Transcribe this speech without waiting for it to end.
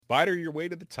Spider Your Way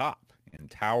to the Top in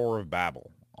Tower of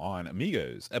Babel on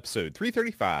Amigos, episode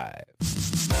 335.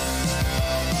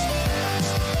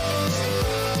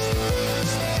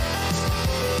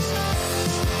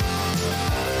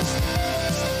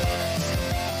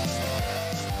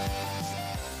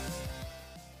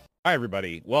 Hi,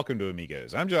 everybody. Welcome to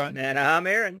Amigos. I'm John. And I'm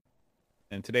Aaron.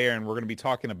 And today, Aaron, we're going to be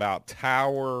talking about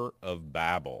Tower of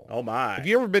Babel. Oh, my. Have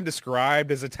you ever been described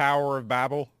as a Tower of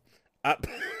Babel?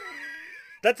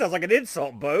 That sounds like an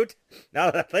insult, Boat.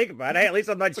 Now that I think about it, hey, at least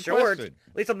I'm not short. Question.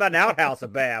 At least I'm not an outhouse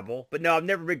of Babel. But no, I've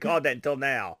never been called that until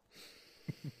now.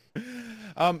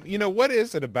 What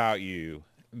is it about you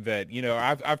that,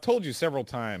 I've told you several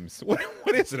times, what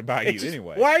is it about you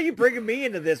anyway? Why are you bringing me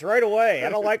into this right away? I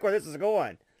don't like where this is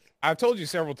going. I've told you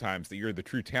several times that you're the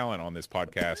true talent on this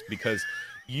podcast because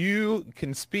you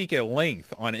can speak at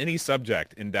length on any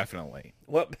subject indefinitely.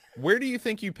 What? Where do you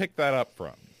think you picked that up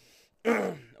from?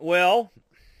 Well,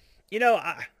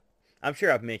 I'm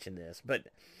sure I've mentioned this,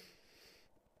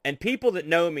 and people that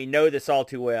know me know this all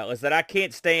too well, is that I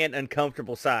can't stand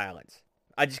uncomfortable silence.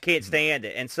 I just can't stand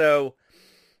it. And so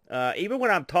even when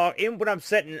I'm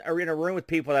sitting or in a room with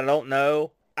people that I don't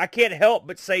know, I can't help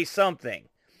but say something.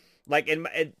 Like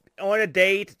on a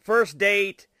date, first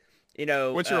date,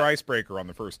 What's your icebreaker on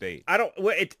the first date?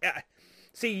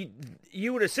 See,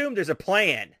 you would assume there's a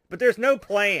plan, but there's no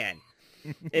plan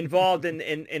involved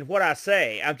in what I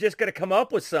say. I'm just going to come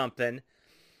up with something.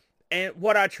 And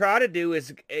what I try to do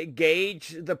is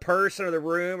gauge the person or the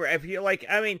room, or if you're like,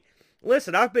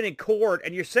 listen, I've been in court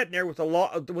and you're sitting there with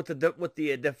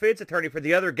the defense attorney for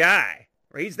the other guy,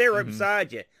 or he's there right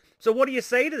beside you. So what do you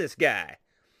say to this guy?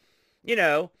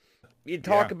 You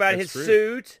talk about his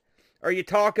suit, or you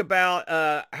talk about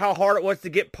how hard it was to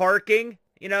get parking,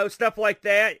 stuff like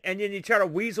that, and then you try to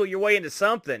weasel your way into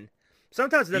something.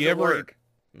 Sometimes it doesn't work.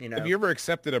 Have you ever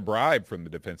accepted a bribe from the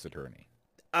defense attorney?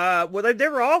 Well, they've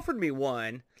never offered me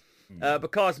one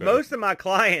because most of my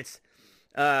clients,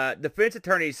 defense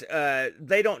attorneys,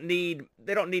 they don't need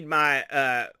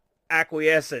my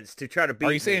acquiescence to try to beat me.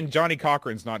 Are you saying Johnny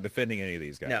Cochran's not defending any of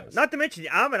these guys? No, not to mention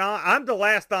I'm the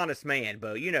last honest man,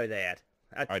 Bo. You know that.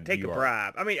 I take a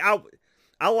bribe.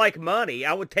 I like money.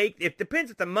 I would take, it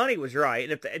depends if the money was right,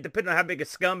 and it depends on how big a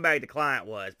scumbag the client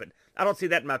was, but I don't see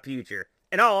that in my future.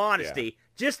 In all honesty,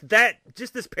 just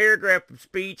this paragraph of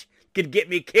speech could get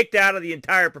me kicked out of the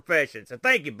entire profession. So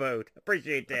thank you, Boat.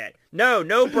 Appreciate that. No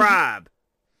bribe.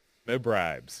 No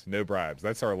bribes. No bribes.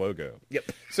 That's our logo.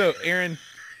 Yep. So, Aaron,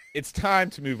 it's time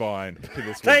to move on to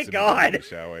this Thank week's God. Interview,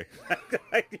 shall we?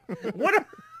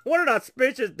 What an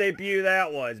auspicious debut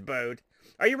that was, Boat.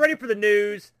 Are you ready for the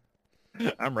news?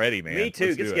 I'm ready, man. Me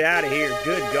too. Let's get out of here.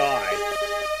 Good God.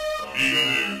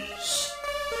 News.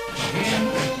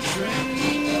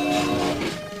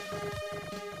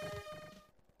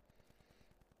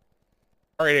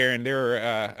 All right, Aaron, there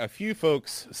are a few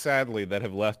folks, sadly, that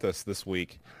have left us this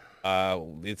week.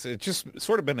 It's just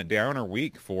sort of been a downer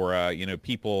week for,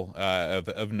 people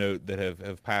of note that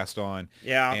have passed on.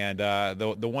 Yeah. And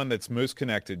the one that's most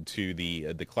connected to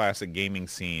the classic gaming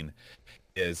scene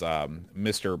is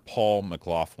Mr. Paul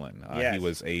McLaughlin. Yes. He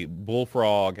was a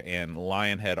Bullfrog and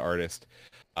Lionhead artist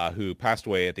who passed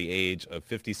away at the age of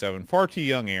 57. Far too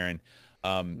young, Aaron.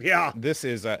 This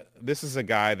is a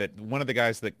guy one of the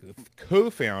guys that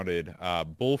co-founded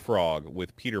Bullfrog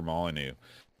with Peter Molyneux.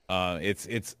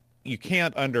 You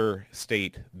can't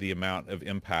understate the amount of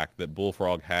impact that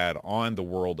Bullfrog had on the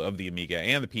world of the Amiga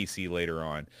and the PC later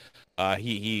on.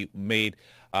 He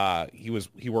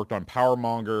worked on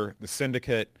Powermonger, The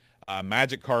Syndicate,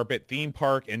 Magic Carpet, Theme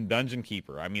Park, and Dungeon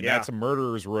Keeper. That's a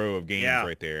murderer's row of games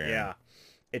right there. Yeah,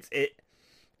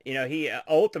 he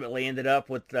ultimately ended up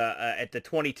with at the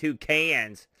 22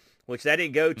 cans, which that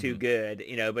didn't go too good.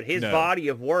 But his body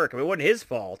of work, it wasn't his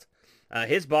fault.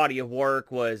 His body of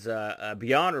work was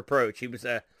beyond reproach. He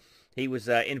was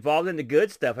involved in the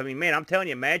good stuff. I'm telling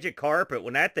you, Magic Carpet,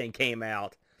 when that thing came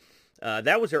out,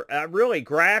 that was really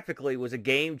graphically was a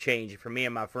game changer for me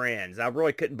and my friends. I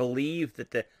really couldn't believe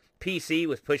that the PC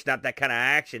was pushing out that kind of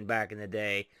action back in the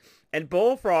day. And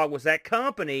Bullfrog was that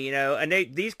company, and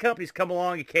these companies come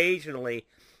along occasionally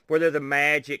where they're the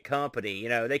magic company.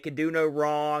 They can do no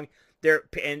wrong. They're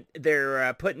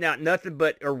putting out nothing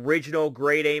but original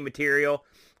grade A material.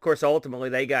 Of course, ultimately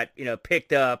they got,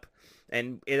 picked up,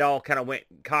 and it all kind of went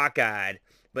cockeyed.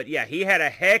 But yeah, he had a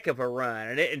heck of a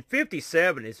run, and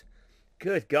 57 is,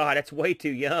 good God, that's way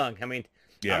too young. I'm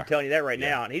telling you that right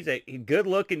now. And he's a good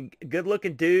looking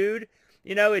dude.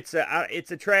 It's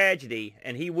a tragedy,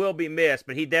 and he will be missed,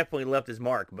 but he definitely left his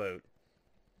mark, Boat.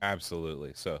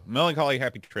 Absolutely. So, melancholy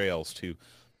happy trails to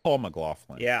Paul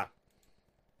McLaughlin. Yeah.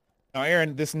 Now,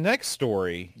 Aaron, this next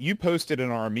story you posted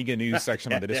in our Amiga News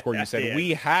section on the Discord. You said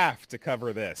we have to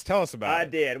cover this. Tell us about it. I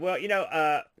did. Well,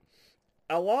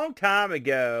 a long time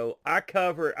ago, I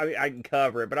mean, I can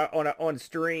cover it, but on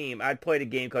stream, I'd played a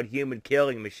game called Human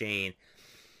Killing Machine.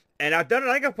 And I've done it,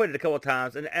 I think I've played it a couple of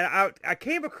times, and I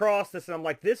came across this, and I'm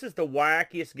like, this is the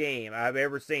wackiest game I've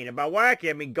ever seen. And by wacky,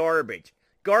 I mean garbage.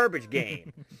 Garbage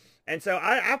game. And so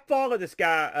I follow this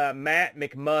guy, Matt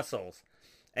McMuscles.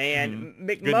 And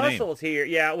McMuscles here,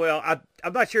 yeah, well,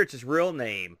 I'm not sure it's his real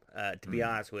name, to be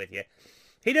honest with you.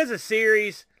 He does a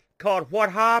series called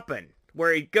What Happened,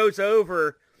 where he goes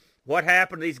over what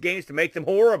happened to these games to make them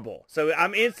horrible. So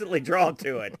I'm instantly drawn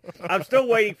to it. I'm still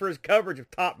waiting for his coverage of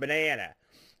Top Banana.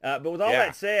 But with all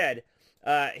that said,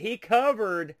 he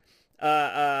covered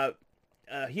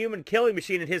Human Killing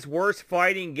Machine in his worst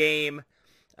fighting game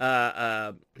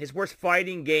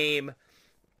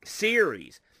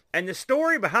series. And the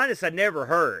story behind this I'd never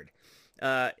heard.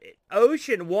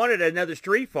 Ocean wanted another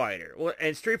Street Fighter,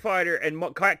 and Street Fighter and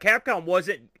Capcom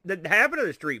didn't have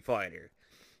another Street Fighter,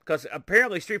 because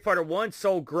apparently Street Fighter 1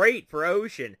 sold great for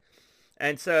Ocean,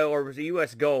 and so, or it was a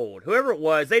U.S. Gold, whoever it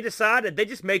was, they decided they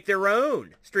just make their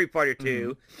own Street Fighter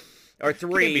 2 or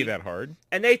 3. Can't be that hard.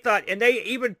 And they thought, and they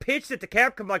even pitched it to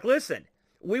Capcom like, listen,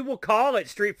 we will call it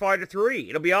Street Fighter 3.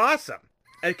 It'll be awesome.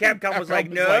 And Capcom was like,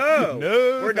 no,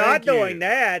 we're not doing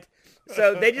that.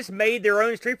 So they just made their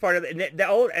own Street Fighter,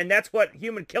 and that's what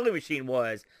Human Killing Machine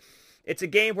was. It's a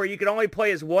game where you can only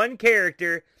play as one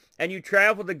character, and you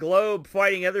travel the globe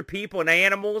fighting other people and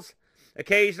animals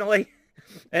occasionally,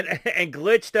 and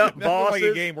glitched up bosses.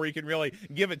 Like a game where you can really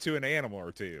give it to an animal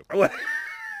or two. Well,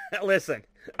 listen,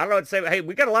 I don't know what to say. Hey,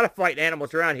 we got a lot of fighting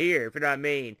animals around here, if you know what I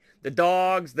mean. The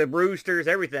dogs, the roosters,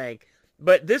 everything.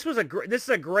 But this is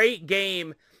a great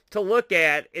game to look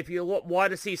at if you want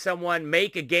to see someone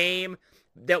make a game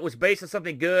that was based on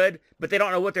something good, but they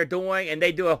don't know what they're doing and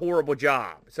they do a horrible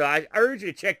job. So I urge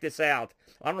you to check this out.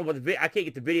 I don't know I can't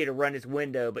get the video to run this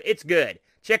window, but it's good.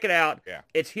 Check it out. Yeah.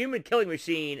 It's Human Killing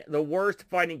Machine, the worst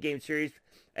fighting game series,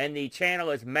 and the channel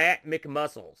is Matt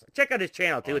McMuscles. Check out his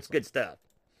channel too. Awesome. It's good stuff.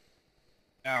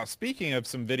 Now, speaking of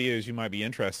some videos you might be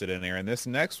interested in, Aaron, this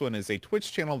next one is a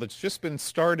Twitch channel that's just been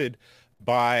started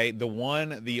by the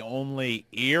one, the only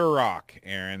E-Rock,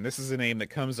 Aaron. This is a name that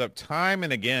comes up time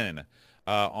and again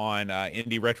on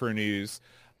Indie Retro News.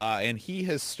 And he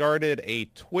has started a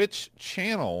Twitch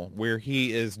channel where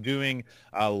he is doing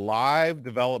a live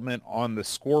development on the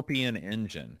Scorpion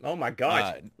engine. Oh, my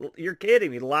gosh. You're kidding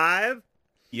me. Live?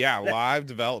 Yeah, live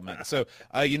development. So,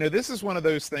 this is one of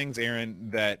those things, Aaron,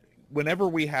 that whenever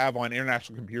we have on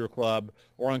International Computer Club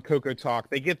or on Coco Talk,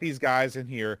 they get these guys in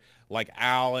here like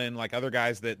Alan, like other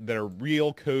guys that are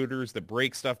real coders that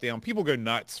break stuff down. People go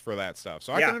nuts for that stuff.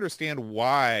 So I can understand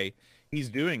why he's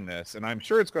doing this, and I'm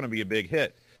sure it's going to be a big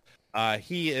hit.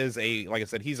 He is like I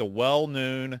said, he's a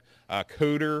well-known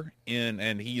coder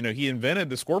and he invented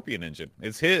the Scorpion engine.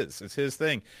 It's his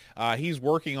thing. He's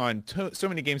working on so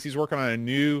many games. He's working on a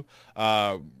new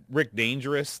Rick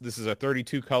Dangerous. This is a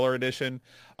 32 color edition.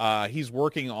 He's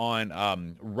working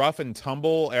on Rough and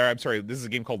Tumble. This is a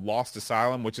game called Lost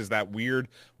Asylum, which is that weird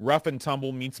Rough and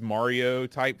Tumble meets Mario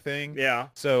type thing. Yeah.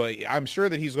 So I'm sure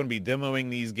that he's going to be demoing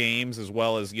these games as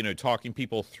well as, talking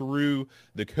people through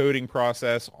the coding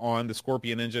process on the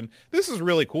Scorpion engine. This is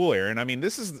really cool, Aaron. I mean,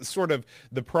 this is sort of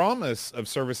the promise of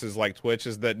services like Twitch,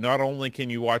 is that not only can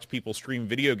you watch people stream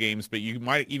video games, but you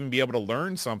might even be able to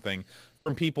learn something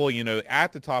from people,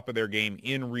 at the top of their game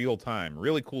in real time.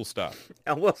 Really cool stuff.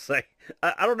 I will say,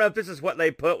 I don't know if this is what they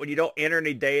put when you don't enter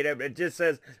any data, but it just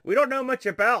says, we don't know much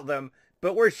about them,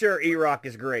 but we're sure E-Rock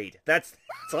is great. That's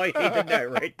all you need to know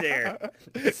right there.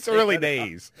 It's early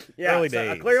days. Yeah, early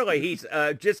days. Clearly he's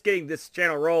just getting this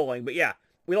channel rolling. But yeah,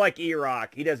 we like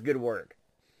E-Rock. He does good work.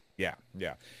 Yeah.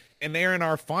 And Aaron,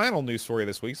 our final news story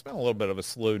this week, it's been a little bit of a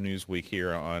slow news week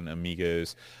here on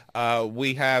Amigos.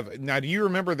 We have, now do you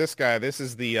remember this guy? This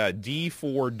is the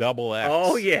D4XX.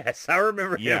 Oh, yes. I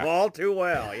remember him all too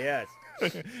well. Yes.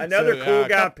 Another cool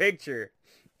guy picture.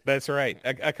 That's right.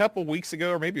 A couple weeks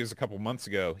ago, or maybe it was a couple months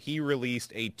ago, he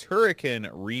released a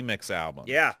Turrican remix album.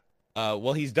 Yeah.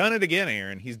 Well, he's done it again,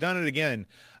 Aaron. He's done it again.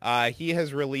 He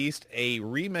has released a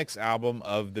remix album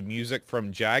of the music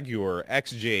from Jaguar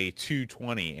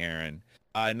XJ220, Aaron.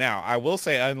 Now, I will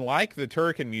say, unlike the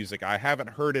Turrican music, I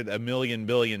haven't heard it a million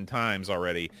billion times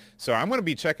already. So I'm going to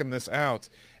be checking this out.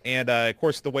 And of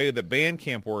course, the way that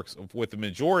Bandcamp works with the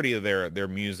majority of their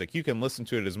music, you can listen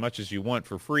to it as much as you want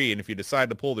for free. And if you decide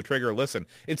to pull the trigger, listen,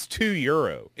 it's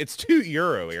 €2. It's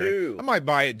 €2, Aaron. I might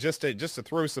buy it just to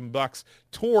throw some bucks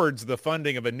towards the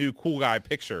funding of a new Cool Guy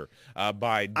picture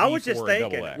by D4 I was just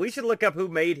thinking, XX. we should look up who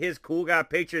made his Cool Guy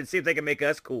picture and see if they can make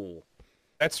us cool.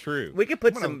 That's true. We could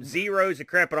put some zeros and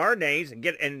crap in our names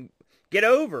and get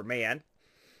over, man.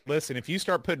 Listen, if you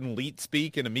start putting Leet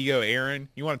Speak and Amigo Aaron,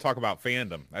 you want to talk about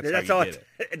fandom. That's how all, you get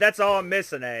it. That's all I'm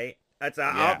missing, eh? I'm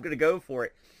going to go for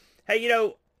it. Hey,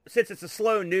 since it's a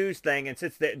slow news thing and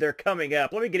since they're coming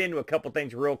up, let me get into a couple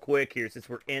things real quick here since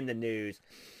we're in the news.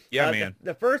 Yeah, man.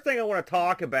 The first thing I want to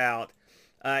talk about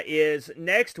is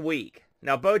next week.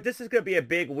 Now, Bo, this is going to be a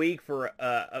big week for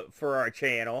our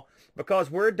channel because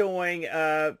we're doing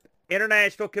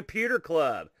International Computer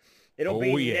Club. It'll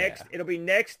be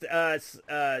next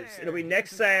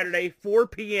Saturday, 4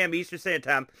 p.m. Eastern Standard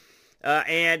Time,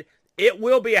 and it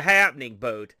will be a happening,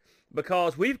 Boat,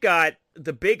 because we've got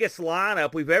the biggest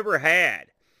lineup we've ever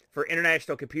had for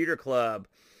International Computer Club.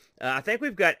 I think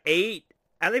we've got eight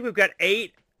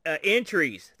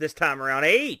entries this time around.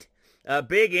 8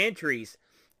 big entries.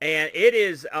 And it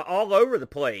is all over the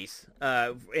place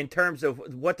in terms of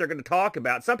what they're going to talk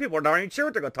about. Some people are not even sure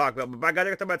what they're going to talk about, but by God,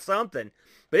 they're going to talk about something.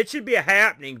 But it should be a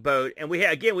happening, Boat. And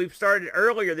we've started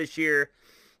earlier this year,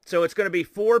 so it's going to be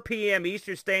 4 p.m.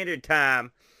 Eastern Standard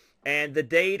Time. And the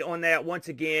date on that, once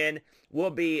again, will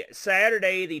be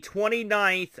Saturday, the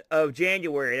 29th of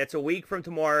January. That's a week from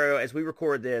tomorrow as we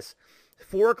record this,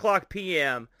 4 o'clock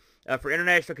p.m. For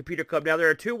International Computer Club. Now, there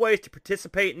are 2 ways to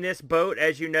participate in this, Boat,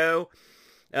 as you know.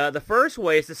 The first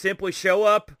way is to simply show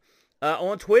up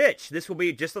on Twitch. This will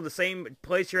be just on the same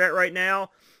place you're at right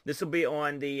now. This will be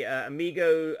on the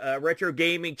Amigo Retro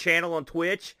Gaming channel on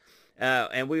Twitch.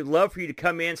 And we'd love for you to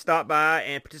come in, stop by,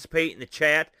 and participate in the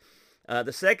chat.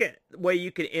 The second way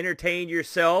you can entertain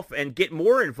yourself and get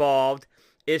more involved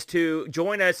is to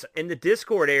join us in the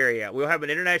Discord area. We'll have an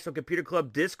International Computer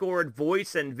Club Discord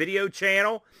voice and video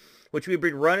channel, which we've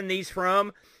been running these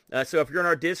from. So if you're on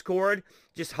our Discord,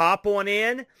 just hop on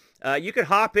in. You can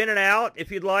hop in and out if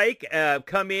you'd like.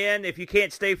 Come in. If you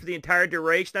can't stay for the entire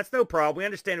duration, that's no problem. We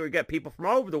understand we've got people from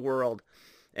all over the world,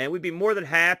 and we'd be more than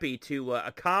happy to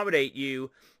accommodate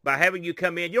you by having you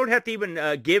come in. You don't have to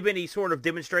even give any sort of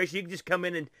demonstration. You can just come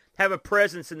in and have a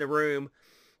presence in the room.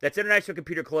 That's International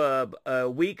Computer Club a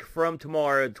week from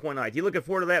tomorrow, the 29th. You looking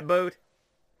forward to that, Boat?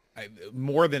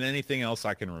 More than anything else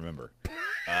I can remember.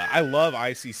 I love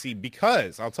ICC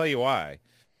because, I'll tell you why,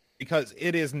 because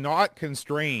it is not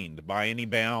constrained by any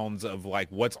bounds of like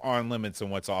what's on limits and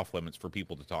what's off limits for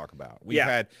people to talk about. We've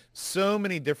had so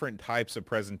many different types of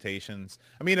presentations.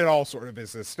 I mean, it all sort of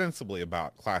is ostensibly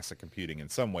about classic computing in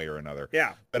some way or another.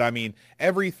 Yeah. But I mean,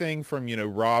 everything from,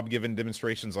 Rob giving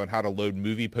demonstrations on how to load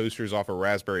movie posters off a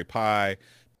Raspberry Pi,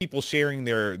 people sharing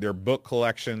their book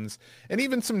collections, and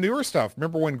even some newer stuff.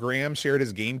 Remember when Graham shared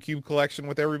his GameCube collection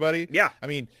with everybody? Yeah. I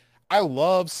mean, I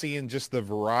love seeing just the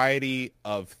variety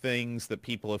of things that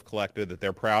people have collected that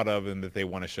they're proud of and that they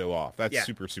want to show off. That's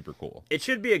super, super cool. It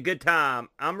should be a good time.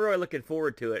 I'm really looking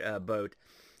forward to it, Boat.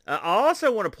 I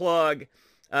also want to plug,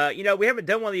 we haven't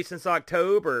done one of these since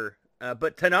October,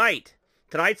 but tonig's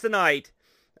the night.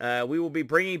 We will be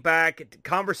bringing back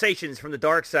Conversations from the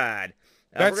Dark Side.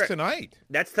 That's tonight.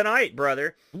 That's tonight,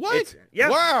 brother. What?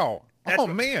 Wow.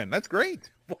 Man, that's great.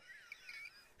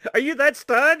 Are you that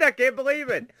stunned? I can't believe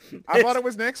it. I thought it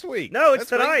was next week. No, it's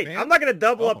tonight. Great, I'm not going to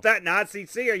double up that Nazi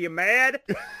C. Are you mad?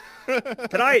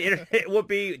 Tonight, it will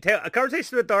be a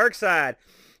Conversation with the Dark Side.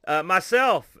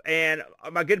 Myself and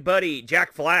my good buddy,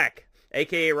 Jack Flack,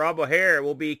 a.k.a. Rob O'Hare,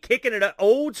 will be kicking it up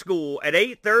old school at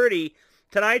 8:30.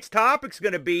 Tonight's topic's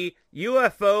going to be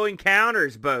UFO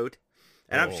encounters, Boat.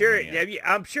 And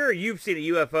I'm sure you've seen a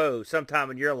UFO sometime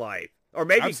in your life. Or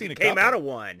maybe you came out of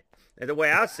one, the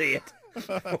way I see it.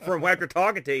 From after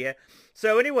talking to you.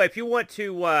 So anyway, if you want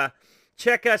to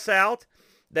check us out,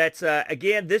 that's,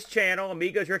 again, this channel,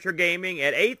 Amigos Retro Gaming,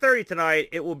 at 8:30 tonight.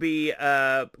 It will be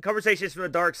Conversations from the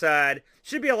Dark Side.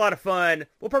 Should be a lot of fun.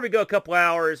 We'll probably go a couple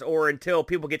hours or until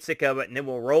people get sick of it, and then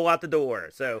we'll roll out the door.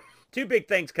 So 2 big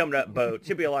things coming up, Boat.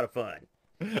 Should be a lot of fun.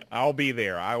 I'll be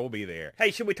there. I will be there.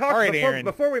 Hey, should we talk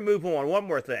before we move on? One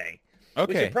more thing.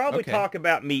 Okay. We should probably talk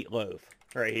about Meatloaf.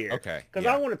 Right here. Okay. Because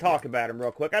I want to talk about him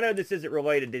real quick. I know this isn't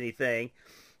related to anything,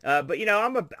 but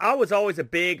I was always a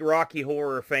big Rocky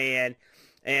Horror fan,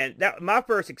 and that my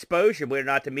first exposure, believe it or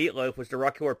not, to Meatloaf was the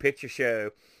Rocky Horror Picture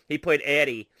Show. He played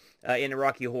Eddie in the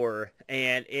Rocky Horror,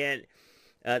 and in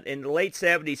the late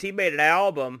 '70s, he made an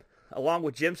album along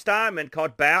with Jim Steinman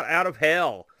called "Bout Out of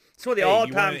Hell." It's one of the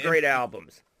all-time great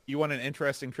albums. You want an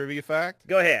interesting trivia fact?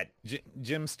 Go ahead.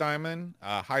 Jim Steinman,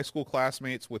 high school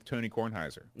classmates with Tony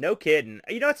Kornheiser. No kidding.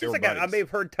 You know, it seems like I may have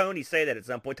heard Tony say that at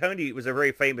some point. Tony was a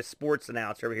very famous sports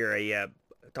announcer over here, a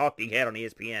talking head on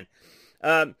ESPN.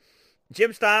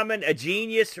 Jim Steinman, a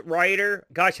genius writer.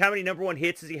 Gosh, how many #1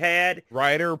 hits has he had?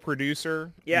 Writer,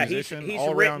 producer, musician, he's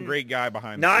all-around great guy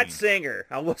behind the scenes. Not singer, singer,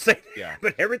 I will say. Yeah.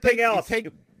 But everything else.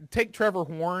 Take Trevor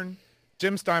Horn.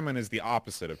 Jim Steinman is the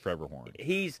opposite of Trevor Horn.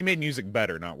 He made music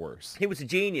better, not worse. He was a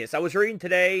genius. I was reading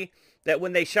today that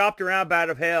when they shopped around Bat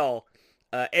of Hell,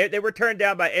 they were turned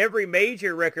down by every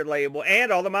major record label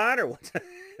and all the minor ones.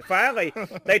 Finally,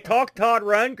 they talked Todd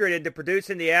Rundgren into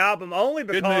producing the album only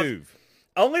because... Good move.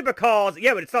 Only because,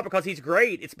 yeah, but it's not because he's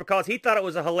great. It's because he thought it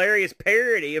was a hilarious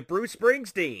parody of Bruce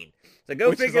Springsteen. So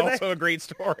go figure that. Which is also a great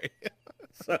story.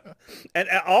 So, and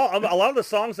a lot of the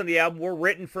songs on the album were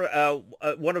written for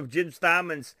one of Jim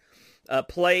Steinman's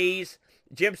plays.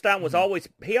 Jim Steinman was always,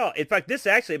 in fact, this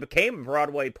actually became a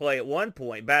Broadway play at one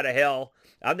point, Bat of Hell.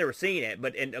 I've never seen it,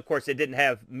 and of course it didn't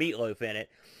have Meatloaf in it.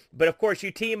 But of course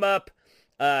you team up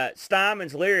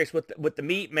Steinman's lyrics with the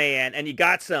Meat Man, and you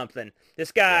got something.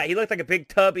 This guy, he looked like a big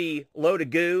tubby load of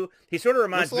goo. He sort of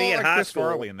reminds me in high school.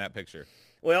 Chris Farley in that picture.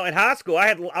 Well, in high school,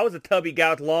 I was a tubby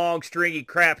guy with long, stringy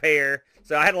crap hair,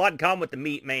 so I had a lot in common with the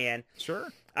Meat Man. Sure.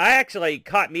 I actually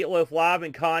caught Meatloaf live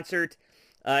in concert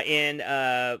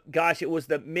it was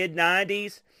the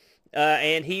mid-'90s,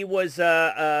 and he was,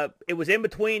 it was in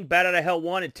between Bat Out of Hell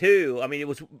 1 and 2. I mean, it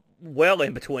was well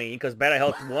in between, because Bat Out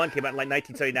of Hell 1 came out in like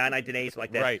 1979, 1980, something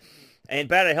like that. Right. And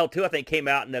Bat Out of Hell 2, I think, came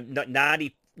out in the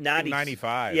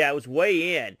 95. Yeah, it was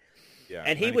way in. Yeah,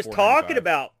 and he was talking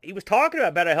about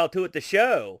Bat Out of Hell 2 at the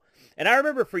show. And I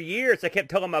remember for years I kept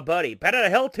telling my buddy, Bat Out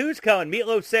of Hell 2's coming.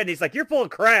 Meatloaf said, and he's like, you're full of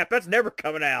crap. That's never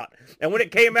coming out. And when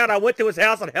it came out, I went to his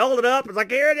house and held it up. I was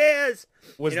like, here it is.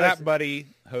 Was that buddy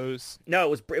host?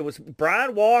 No, it was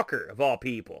Brian Walker, of all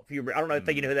people. I don't know,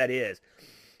 think you know who that is.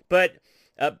 But,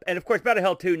 and of course, Bat Out of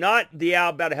Hell 2, not the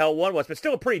album Bat Out of Hell 1 was, but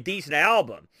still a pretty decent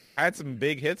album. I had some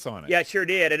big hits on it. Yeah, it sure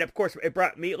did. And of course, it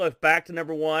brought Meatloaf back to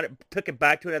 #1. It took it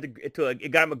back to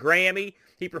it got him a Grammy.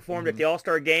 He performed at the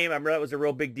All-Star game. I remember that was a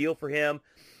real big deal for him.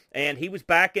 And he was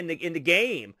back in the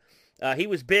game. He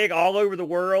was big all over the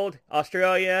world,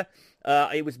 Australia.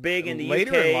 He was big in the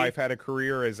Later UK. Later in life, had a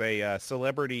career as a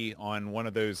celebrity on one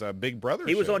of those Big Brother shows.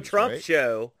 He was on Trump's right?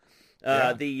 show,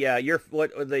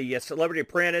 the Celebrity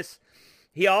Apprentice.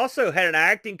 He also had an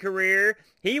acting career.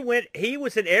 He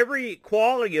was in every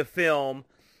quality of film,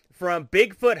 from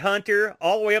Bigfoot Hunter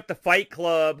all the way up to Fight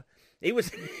Club. He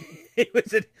was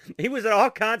he was in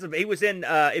all kinds of. He was in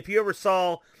if you ever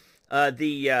saw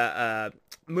the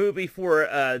movie for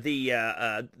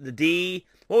the D.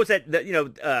 What was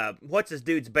that? What's this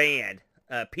dude's band?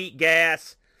 Pete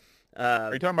Gas.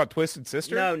 Are you talking about Twisted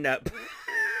Sister? No.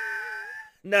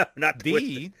 No, not D.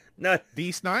 Twisted. No,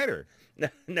 D. Snyder.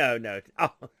 No.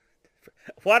 Oh,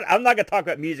 what? I'm not going to talk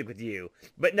about music with you.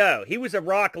 But no, he was a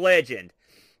rock legend.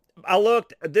 I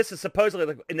looked. This is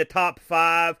supposedly in the top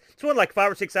 5. It's one of like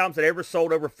 5 or 6 albums that ever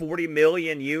sold over 40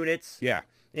 million units. Yeah.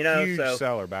 Huge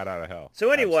seller, Bat Out of Hell.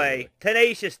 So anyway, Absolutely.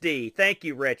 Tenacious D. Thank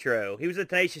you, Retro. He was a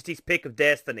Tenacious D's Pick of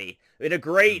Destiny. In a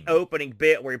great opening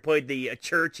bit where he played the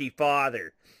churchy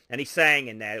father, and he sang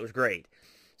in that. It was great.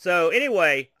 So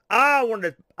anyway, I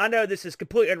know this is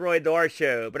completely unrelated to our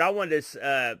show, but I wanted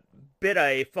to bid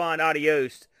a fond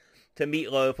adios to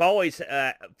Meatloaf. I always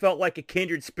felt like a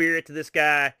kindred spirit to this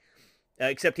guy,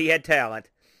 except he had talent.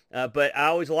 But I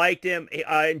always liked him.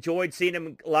 I enjoyed seeing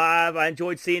him live. I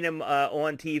enjoyed seeing him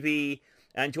on TV.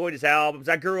 I enjoyed his albums.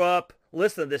 I grew up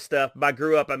listening to this stuff. By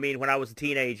grew up, I mean when I was a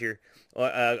teenager,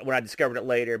 when I discovered it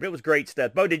later. But it was great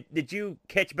stuff. Bo, did you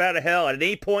catch Bat Out of Hell at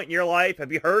any point in your life?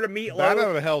 Have you heard of Meatloaf? Bat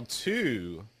Out of Hell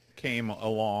 2 came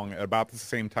along about the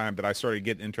same time that I started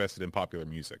getting interested in popular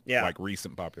music, like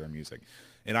recent popular music.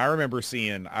 And I remember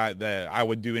seeing that I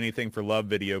Would Do Anything for Love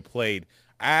video played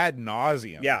ad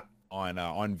nauseum on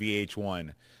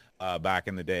VH1 back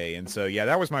in the day. And so,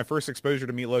 that was my first exposure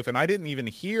to Meatloaf. And I didn't even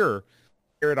hear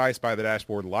Paradise by the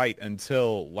Dashboard Light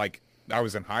until like I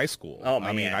was in high school. Oh,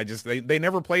 man. I mean, they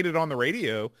never played it on the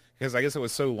radio because I guess it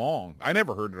was so long. I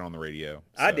never heard it on the radio.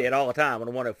 So. I did all the time on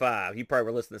 105. You probably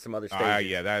were listening to some other stations.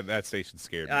 Yeah, that station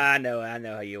scared me. I know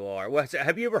how you are. Well, so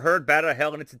have you ever heard Bat Out of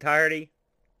Hell in its entirety?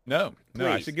 No, Please.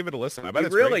 I should give it a listen. I bet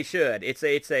it's really great. should. It's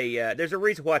a there's a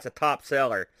reason why it's a top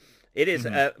seller. It is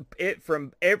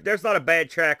there's not a bad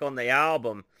track on the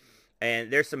album,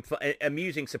 and there's some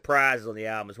amusing surprises on the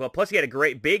album as well. Plus, he had a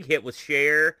great big hit with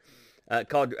Cher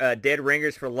called "Dead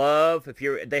Ringers for Love."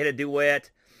 They had a duet.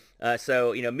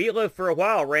 So, Meatloaf for a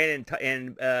while ran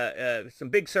in some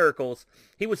big circles.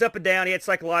 He was up and down. He had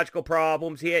psychological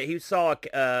problems. He saw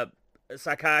a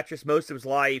psychiatrist most of his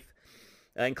life,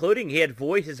 including his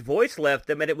voice left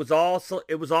him, and it was all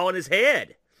in his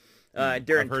head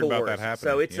during I've heard tours. about that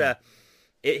happening. So it's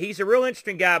he's a real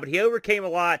interesting guy, but he overcame a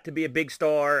lot to be a big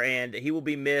star, and he will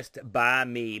be missed by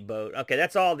me, Boat. Okay,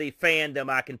 that's all the fandom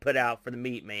I can put out for the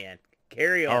Meat Man.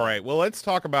 Carry on. All right. Well, let's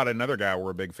talk about another guy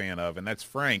we're a big fan of, and that's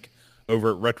Frank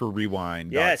over at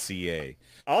RetroRewind.ca. Yes.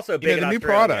 Also big in the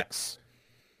Australia.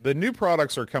 The new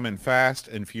products are coming fast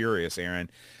and furious,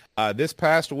 Aaron. This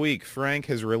past week, Frank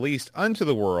has released unto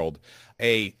the world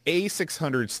a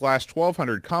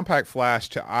A600/1200 compact flash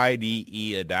to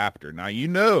IDE adapter. Now, you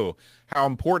know how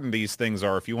important these things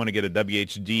are if you want to get a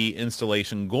WHD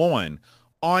installation going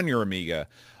on your Amiga.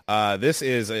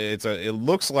 It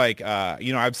looks like,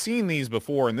 I've seen these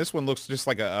before, and this one looks just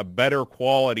like a better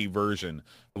quality version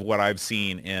of what I've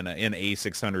seen in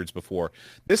A600s before.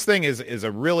 This thing is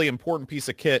a really important piece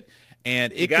of kit,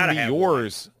 and it can be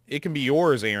yours. It can be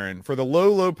yours, Aaron, for the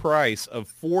low price of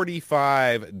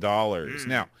 $45.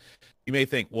 Now, you may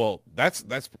think, well, that's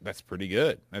pretty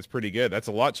good. That's pretty good. That's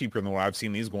a lot cheaper than what I've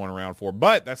seen these going around for.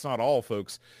 But that's not all,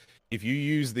 folks. If you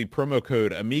use the promo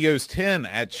code Amigos10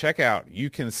 at checkout, you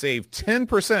can save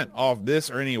 10% off this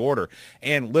or any order.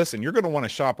 And listen, you're going to want to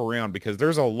shop around because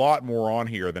there's a lot more on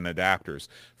here than adapters.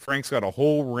 Frank's got a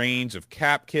whole range of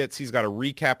cap kits. He's got a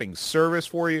recapping service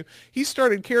for you. He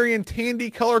started carrying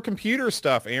Tandy Color computer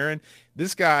stuff, Aaron.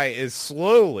 This guy is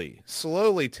slowly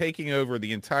taking over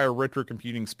the entire retro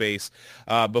computing space.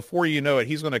 Before you know it,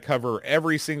 he's going to cover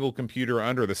every single computer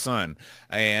under the sun.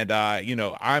 And,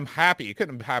 I'm happy. It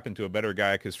couldn't have happened to a better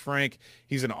guy because Frank,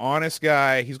 he's an honest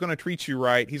guy. He's going to treat you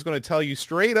right. He's going to tell you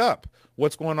straight up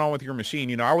what's going on with your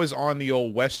machine. I was on the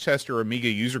old Westchester Amiga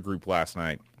user group last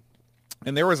night,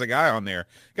 and there was a guy on there,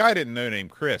 I didn't know,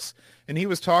 named Chris. And he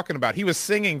was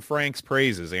singing Frank's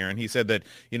praises, Aaron. He said that,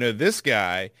 this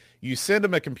guy, you send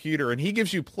him a computer and he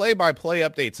gives you play-by-play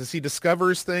updates as he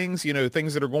discovers things,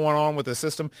 things that are going on with the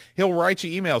system. He'll write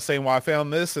you emails saying, well, I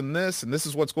found this, and this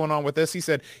is what's going on with this. He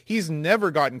said he's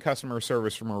never gotten customer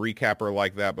service from a recapper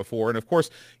like that before. And of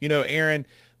course, Aaron,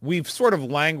 we've sort of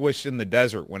languished in the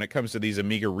desert when it comes to these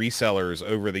Amiga resellers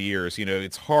over the years.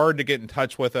 It's hard to get in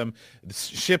touch with them. The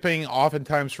shipping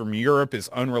oftentimes from Europe is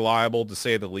unreliable, to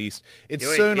say the least. It's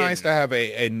so nice to have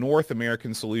a North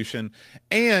American solution.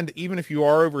 And even if you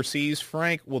are overseas,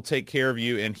 Frank will take care of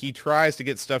you, and he tries to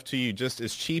get stuff to you just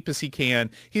as cheap as he can.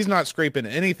 He's not scraping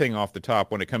anything off the top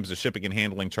when it comes to shipping and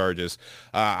handling charges.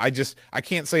 I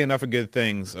can't say enough of good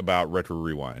things about Retro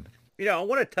Rewind. I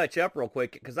want to touch up real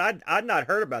quick because I'd not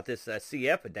heard about this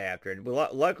CF adapter, and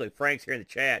luckily Frank's here in the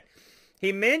chat.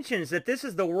 He mentions that this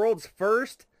is the world's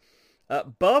first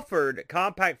buffered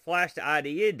compact flash to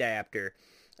IDE adapter,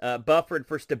 buffered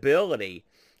for stability,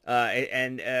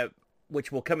 and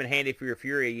which will come in handy for your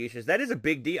Furia uses. That is a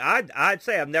big deal. I'd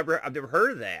say I've never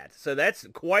heard of that. So that's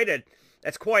quite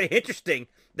interesting.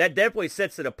 That definitely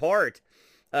sets it apart.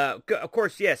 Of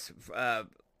course, yes.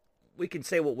 We can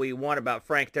say what we want about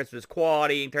Frank in terms of his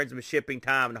quality, in terms of his shipping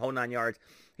time, and the whole 9 yards.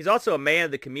 He's also a man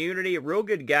of the community, a real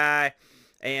good guy,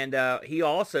 and he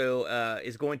also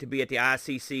is going to be at the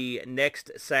ICC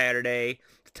next Saturday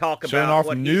to talk showing about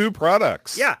off new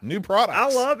products. Yeah, new products. I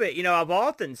love it. I've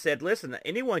often said, listen,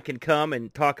 anyone can come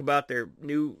and talk about their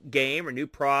new game or new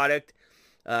product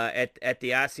at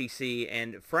the ICC,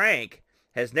 and Frank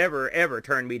has never, ever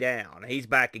turned me down. He's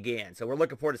back again, so we're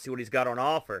looking forward to see what he's got on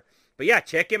offer. But yeah,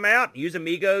 check him out. Use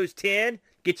Amigos 10.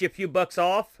 Get you a few bucks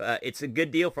off. It's a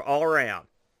good deal for all around.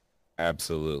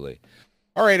 Absolutely.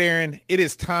 All right, Aaron, it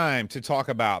is time to talk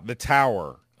about the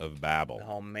Tower of Babel.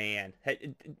 Oh, man.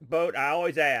 Hey, Boat, I'll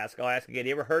ask again.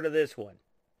 You ever heard of this one?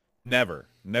 Never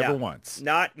once.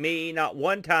 Not me, not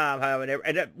one time.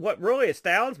 And what really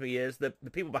astounds me is the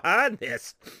people behind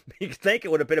this. You think it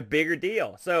would have been a bigger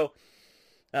deal. So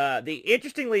the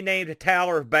interestingly named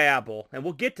Tower of Babel, and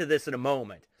we'll get to this in a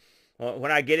moment,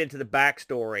 when I get into the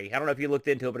backstory. I don't know if you looked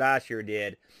into it, but I sure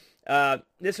did.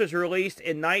 This was released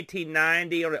in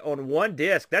 1990 on one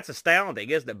disc. That's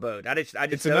astounding, isn't it, Boat?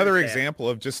 It's another example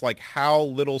of just like how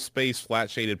little space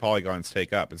flat shaded polygons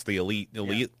take up. It's the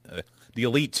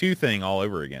Elite 2 thing all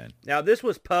over again. Now, this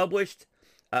was published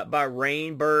by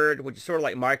Rainbird, which is sort of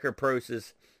like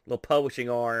Microprose's little publishing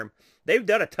arm. They've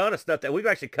done a ton of stuff that we've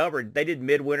actually covered. They did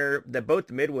both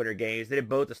the Midwinter games. They did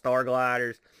both the Star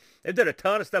Gliders. They've done a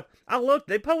ton of stuff. I looked.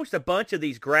 They published a bunch of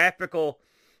these graphical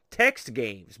text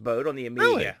games, Boat, on the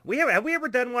Amiga. Really? Have we ever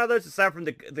done one of those aside from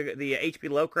the H.P.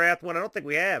 Lovecraft one? I don't think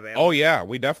we have. Oh yeah,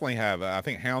 we definitely have. I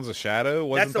think Hounds of Shadow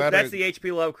wasn't that's the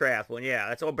H.P. Lovecraft one. Yeah,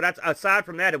 that's all. But that's aside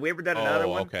from that. Have we ever done another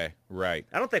one? Okay, right.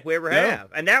 I don't think we ever have.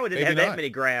 And that one didn't have that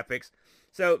many graphics.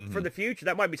 So for the future,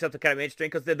 that might be something kind of interesting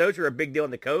because those are a big deal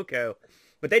in the Coco.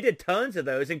 But they did tons of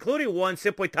those, including one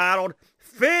simply titled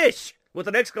 "Fish" with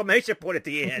an exclamation point at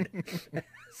the end.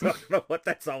 So I don't know what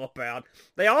that's all about.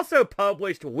 They also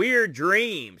published Weird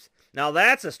Dreams. Now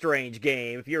that's a strange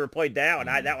game. If you ever played that one,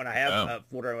 that one I have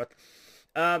fooled around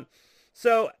with.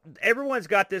 So everyone's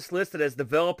got this listed as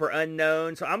developer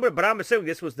unknown. So I'm assuming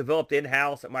this was developed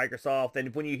in-house at Microsoft.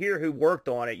 And when you hear who worked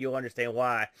on it, you'll understand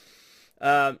why.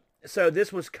 So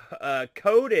this was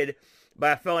coded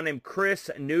by a fellow named Chris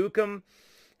Newcomb.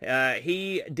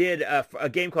 He did a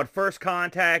game called First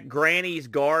Contact, Granny's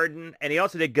Garden, and he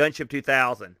also did Gunship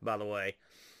 2000, by the way.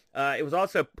 It was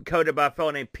also coded by a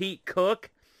fellow named Pete Cook,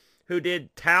 who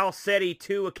did Tau Ceti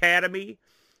 2 Academy.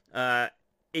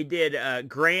 He did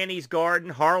Granny's Garden,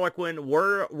 Harlequin,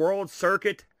 World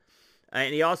Circuit,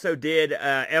 and he also did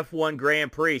F1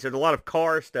 Grand Prix. So there's a lot of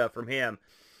car stuff from him.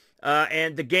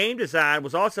 And the game design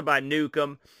was also by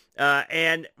Newcomb.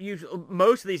 And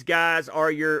most of these guys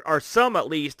are some at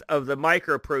least of the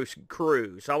Microprose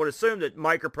crew. So I would assume that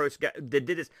Microprose did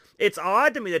this. It's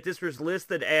odd to me that this was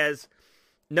listed as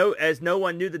no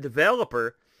one knew the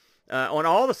developer on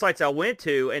all the sites I went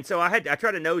to, and so I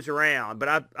tried to nose around,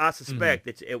 but I suspect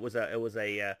it was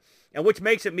a and which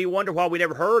makes me wonder why we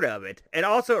never heard of it. And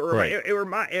also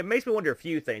it makes me wonder a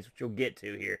few things, which we'll get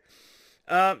to here.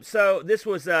 So this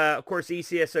was of course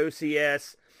ECS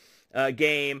OCS.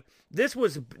 Game. This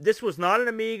was not an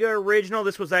Amiga original.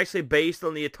 This was actually based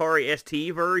on the Atari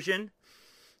ST version.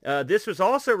 This was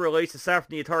also released aside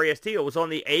from the Atari ST. It was on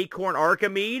the Acorn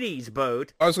Archimedes,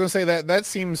 Boat. I was going to say that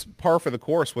seems par for the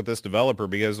course with this developer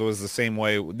because it was the same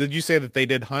way. Did you say that they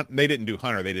did Hunt? They didn't do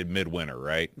Hunter. They did Midwinter,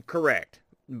 right? Correct.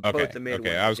 Okay. Both the Midwinter.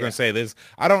 Okay. I was going to say this.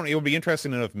 It would be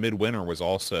interesting to know if Midwinter was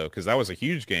also, because that was a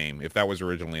huge game. If that was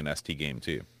originally an ST game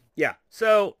too. Yeah,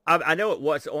 so I know it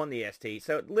was on the ST.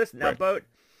 So listen, now, Boat,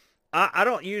 I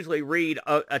don't usually read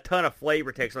a ton of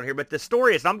flavor text on here, but the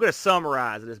story is, I'm going to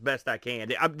summarize it as best I can.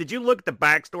 Did you look at the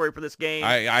backstory for this game?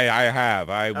 I have.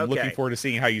 I'm looking forward to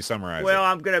seeing how you summarize it. Well,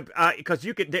 I'm going to, because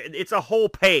it's a whole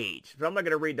page, so I'm not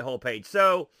going to read the whole page.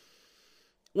 So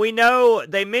we know,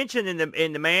 they mentioned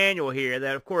in the manual here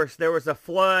that, of course, there was a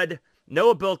flood,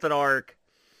 Noah built an ark,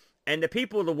 and the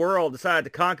people of the world decided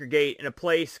to congregate in a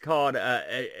place called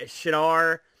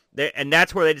Shinar, and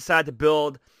that's where they decided to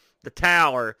build the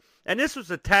tower. And this was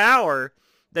a tower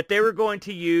that they were going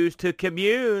to use to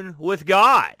commune with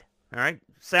God. All right?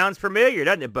 Sounds familiar,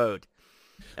 doesn't it, Boat?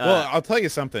 Well, I'll tell you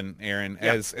something, Aaron.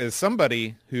 Yeah. As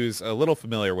somebody who's a little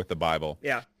familiar with the Bible,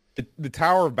 the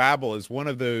Tower of Babel is one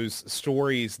of those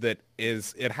stories that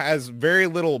it has very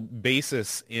little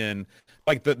basis in...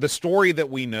 Like the story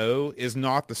that we know is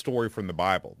not the story from the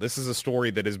Bible. This is a story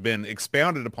that has been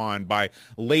expounded upon by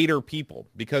later people.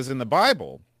 Because in the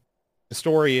Bible, the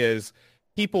story is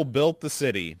people built the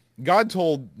city. God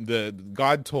told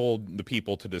the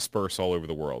people to disperse all over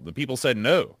the world. The people said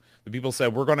no. The people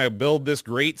said, we're going to build this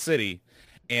great city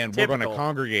and we're going to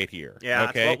congregate here. Yeah,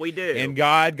 okay? That's what we do. And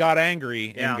God got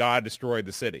angry and God destroyed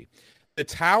the city. The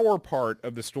tower part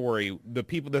of the story, the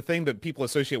thing that people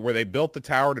associate where they built the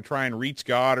tower to try and reach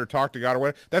God or talk to God or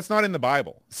whatever, that's not in the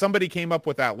Bible. Somebody came up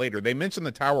with that later. They mentioned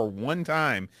the tower one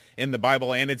time in the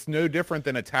Bible, and it's no different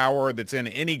than a tower that's in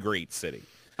any great city.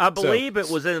 I believe it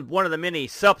was in one of the many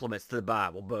supplements to the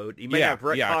Bible, Boat. You may have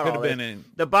caught it could have been in.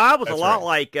 The Bible's a lot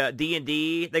like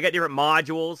D&D. They got different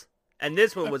modules, and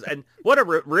this one was, and what a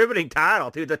riveting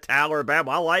title too, the Tower of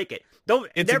Babel. I like it.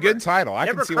 It's a good title. I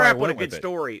can see why I went with it. Never crap on a good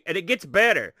story, and it gets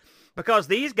better because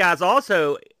these guys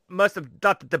also must have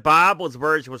thought that the Bible's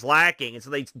version was lacking, and so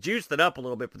they juiced it up a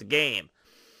little bit for the game.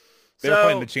 They're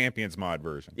playing the Champions mod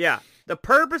version. Yeah, the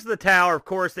purpose of the tower, of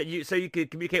course, so you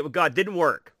could communicate with God, didn't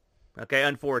work. Okay,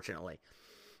 unfortunately,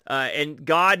 and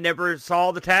God never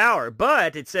saw the tower,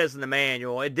 but it says in the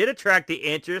manual it did attract the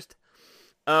interest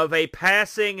of a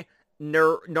passing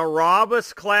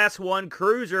Narabas Class 1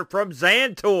 cruiser from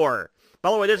Xantor. By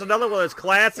the way, there's another one of those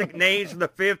classic names from the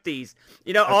 50s.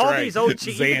 You know, these old...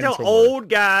 You can tell old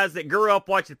guys that grew up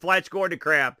watching Flash Gordon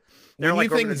crap. When you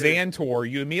think Xantor,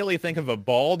 you immediately think of a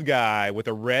bald guy with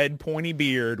a red pointy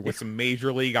beard with some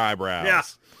major league eyebrows. Yeah.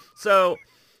 So,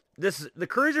 the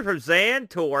cruiser from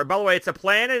Xantor, by the way, it's a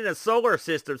planet in a solar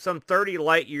system some 30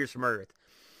 light years from Earth.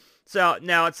 So,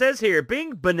 now it says here,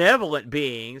 being benevolent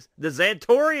beings, the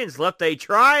Xantorians left a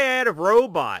triad of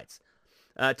robots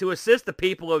to assist the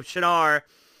people of Shinar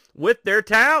with their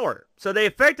tower. So they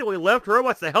effectively left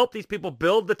robots to help these people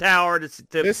build the tower.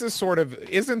 This is sort of,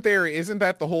 isn't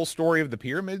that the whole story of the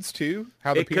pyramids too?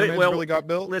 How the pyramids really got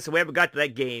built? Listen, we haven't got to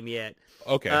that game yet.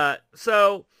 Okay.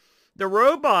 So the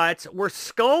robots were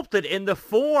sculpted in the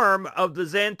form of the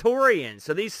Xantorians.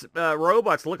 So these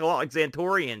robots look a lot like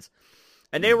Xantorians.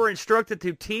 And they were instructed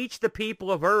to teach the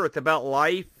people of Earth about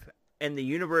life and the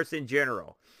universe in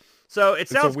general. So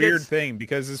it's a weird thing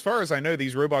because as far as I know,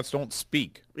 these robots don't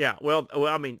speak. Yeah, well,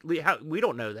 I mean, we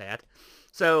don't know that.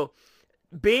 So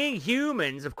being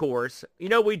humans, of course,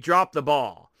 we dropped the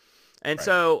ball. And right.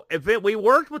 So we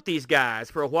worked with these guys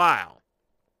for a while.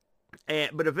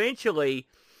 But eventually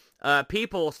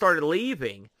people started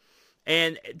leaving.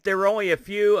 And there were only a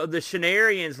few of the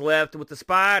Shenarians left with the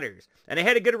spiders. And they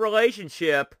had a good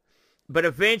relationship, but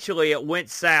eventually it went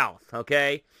south,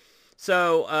 okay?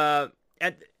 So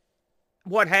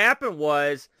what happened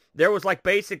was there was like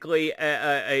basically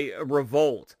a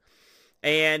revolt.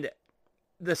 And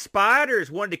the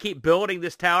spiders wanted to keep building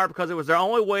this tower because it was their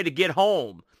only way to get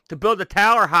home, to build the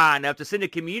tower high enough to send a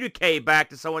communique back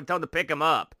to someone, tell them to pick them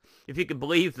up, if you can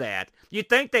believe that. You'd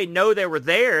think they know they were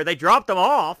there. They dropped them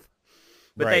off.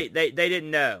 But right. they didn't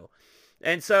know.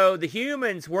 And so the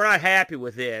humans were not happy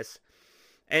with this.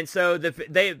 And so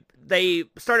they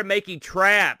started making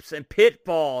traps and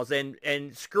pitfalls and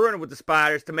screwing with the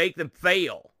spiders to make them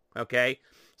fail, okay?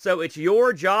 So it's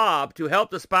your job to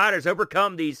help the spiders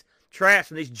overcome these traps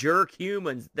from these jerk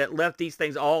humans that left these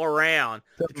things all around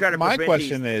to try to prevent My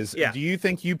question is, do you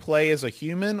think you play as a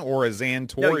human or a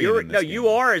Xantorian? No, you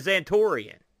are a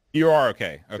Xantorian. You are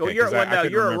okay. So you're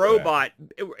a robot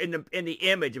in the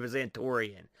image of a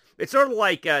Xantorian. It's sort of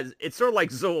like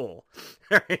Zool.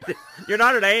 You're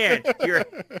not an ant. You're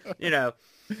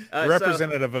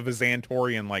representative of a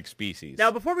Xantorian-like species.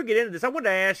 Now, before we get into this, I want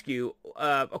to ask you.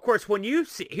 Of course, when you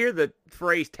hear the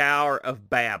phrase Tower of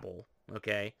Babel,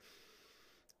 okay,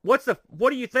 what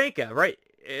do you think of? Right?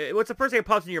 What's the first thing that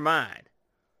pops in your mind?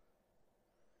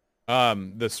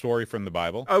 The story from the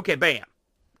Bible. Okay, bam.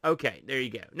 Okay, there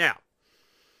you go. Now,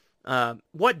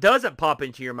 what doesn't pop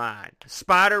into your mind?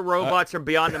 Spider robots from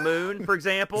Beyond the Moon, for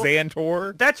example?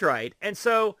 Xantor? That's right. And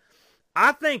so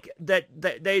I think that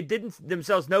they did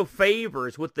themselves no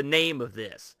favors with the name of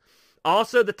this.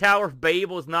 Also, the Tower of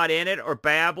Babel is not in it, or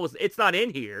Babel. It's not in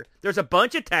here. There's a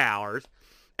bunch of towers,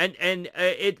 and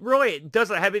it really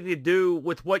doesn't have anything to do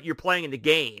with what you're playing in the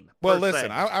game. Well,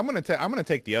 listen, I'm gonna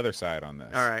take the other side on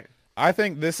this. All right. I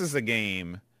think this is a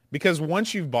game... Because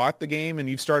once you've bought the game and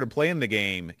you've started playing the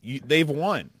game, they've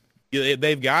won.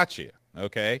 They've got you,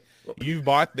 okay? You've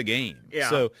bought the game. Yeah.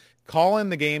 So calling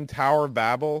the game Tower of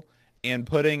Babel and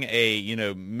putting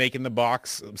making the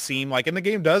box seem like, and the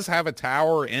game does have a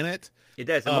tower in it. It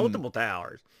does, multiple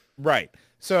towers. Right.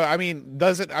 So,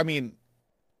 does it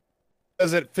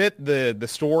fit the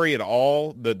story at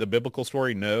all, the biblical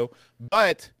story? No.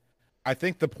 But... I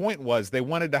think the point was they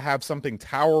wanted to have something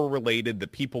tower related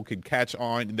that people could catch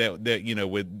on,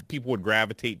 that people would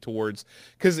gravitate towards,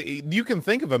 because you can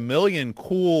think of a million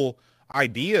cool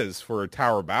ideas for a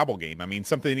Tower of Babel game. I mean,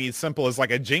 something as simple as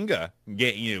like a Jenga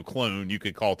clone you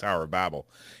could call Tower of Babel.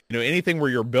 Anything where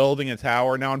you're building a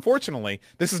tower. Now, unfortunately,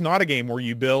 this is not a game where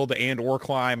you build and or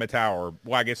climb a tower.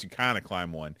 Well, I guess you kind of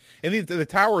climb one. And the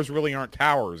towers really aren't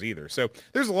towers either. So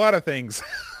there's a lot of things.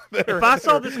 If I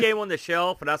saw this game on the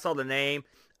shelf and I saw the name,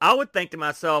 I would think to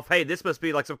myself, "Hey, this must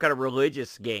be like some kind of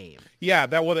religious game." Yeah,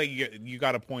 you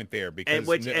got a point there,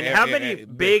 because and how many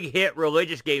big hit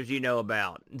religious games do you know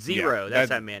about? Zero. Yeah,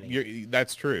 that's how many.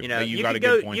 That's true. You got a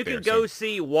good point there. You can go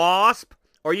see Wasp,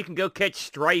 or you can go catch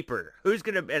Striper. Who's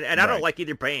gonna? And I don't like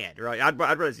either band, right? I'd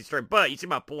rather see Striper. But you see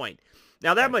my point.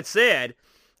 Now that much said,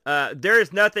 there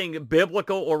is nothing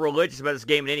biblical or religious about this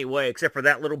game in any way, except for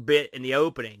that little bit in the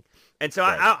opening. And so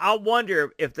right. I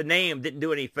wonder if the name didn't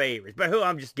do any favors, but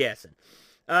I'm just guessing.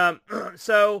 Well,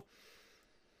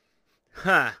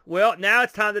 now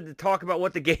it's time to talk about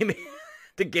what the game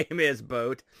is,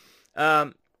 Boat.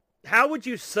 How would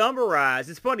you summarize?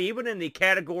 It's funny, even in the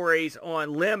categories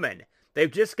on Lemon,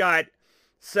 they've got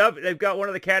one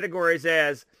of the categories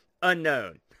as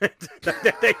unknown.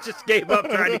 They just gave up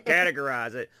trying to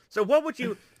categorize it. So how would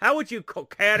you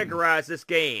categorize this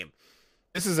game?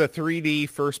 This is a 3D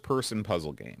first-person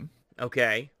puzzle game.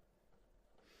 Okay.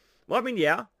 Well,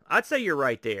 yeah, I'd say you're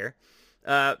right there.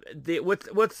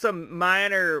 With some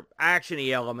minor action-y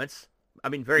elements.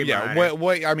 Very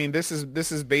minor. This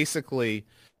is basically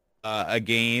a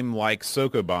game like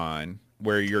Sokoban,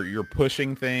 where you're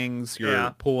pushing things,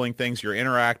 you're pulling things, you're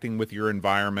interacting with your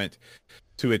environment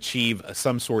to achieve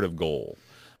some sort of goal.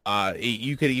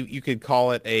 You could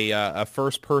call it a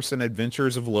first-person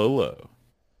Adventures of Lolo.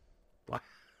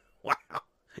 Wow.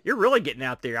 You're really getting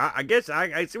out there. I guess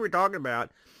I see what we're talking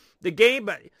about. The game,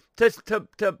 but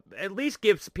to at least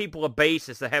gives people a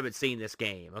basis that haven't seen this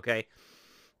game, okay?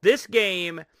 This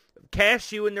game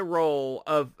casts you in the role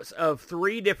of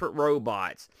 3 different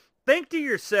robots. Think to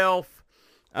yourself,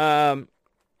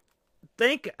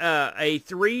 think a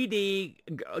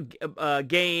 3D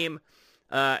game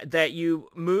that you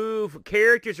move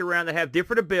characters around that have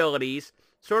different abilities,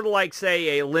 sort of like,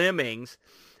 say, a Lemmings,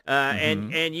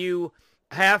 and you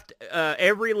have to,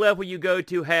 every level you go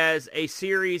to has a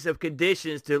series of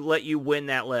conditions to let you win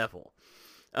that level.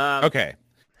 Okay.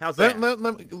 How's that?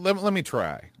 Let me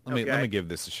try. Let me give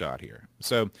this a shot here.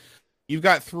 So you've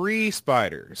got 3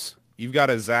 spiders. You've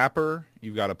got a zapper,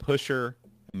 you've got a pusher,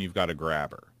 and you've got a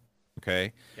grabber.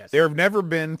 Okay. Yes. There have never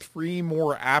been 3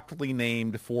 more aptly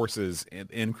named forces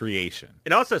in creation.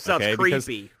 It also sounds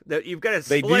creepy. You've got a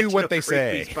selection they do what of they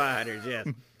creepy say. Spiders. Yes.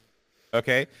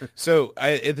 Okay. So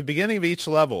at the beginning of each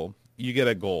level, you get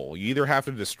a goal. You either have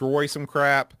to destroy some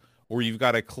crap, or you've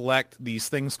got to collect these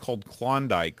things called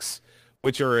Klondikes,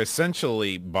 which are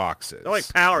essentially boxes. They're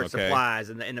like power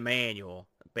supplies in the manual,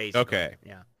 basically. Okay.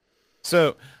 Yeah.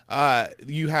 So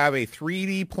you have a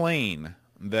 3D plane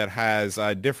that has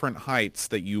different heights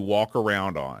that you walk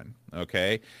around on,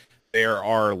 okay? There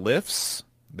are lifts,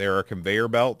 there are conveyor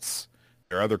belts,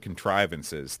 there are other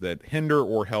contrivances that hinder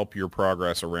or help your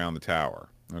progress around the tower,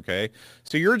 okay?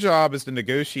 So your job is to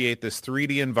negotiate this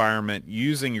 3D environment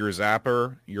using your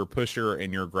zapper, your pusher,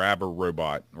 and your grabber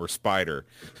robot or spider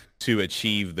to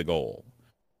achieve the goal.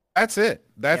 That's it.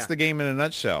 That's the game in a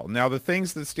nutshell. Now, the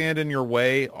things that stand in your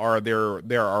way are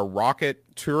there are rocket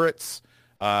turrets.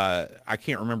 I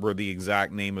can't remember the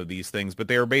exact name of these things, but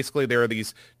there are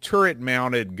these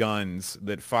turret-mounted guns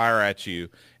that fire at you,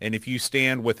 and if you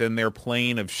stand within their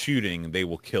plane of shooting, they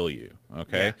will kill you.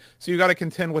 Okay, so you got to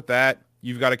contend with that.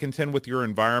 You've got to contend with your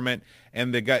environment,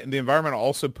 and the environment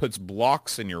also puts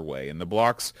blocks in your way, and the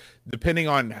blocks, depending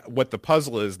on what the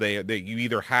puzzle is, you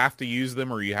either have to use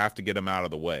them or you have to get them out of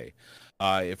the way.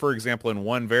 For example, in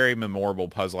one very memorable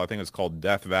puzzle, I think it's called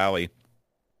Death Valley.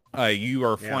 You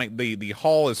are flanked. The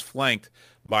hall is flanked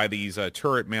by these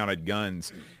turret-mounted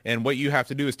guns, and what you have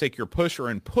to do is take your pusher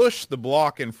and push the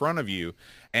block in front of you,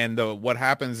 and what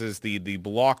happens is the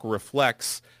block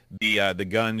reflects the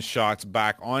gun shots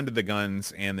back onto the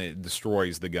guns, and it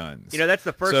destroys the guns. You know, that's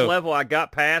the first level I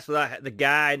got past without the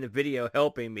guy in the video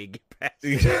helping me get past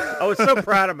it. I was so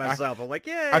proud of myself. I'm like,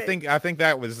 yeah. I think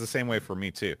that was the same way for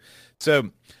me too. So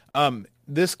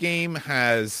this game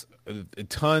has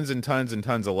tons and tons and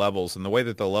tons of levels, and the way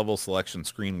that the level selection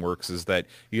screen works is that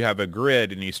you have a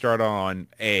grid and you start on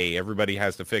A. Everybody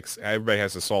has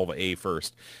to solve A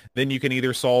first. Then you can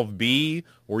either solve B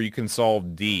or you can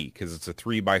solve D, because it's a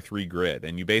 3x3 grid,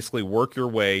 and you basically work your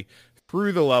way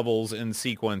through the levels in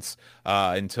sequence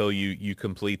until you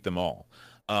complete them all.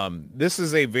 This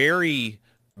is a very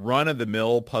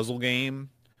run-of-the-mill puzzle game.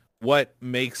 What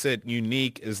makes it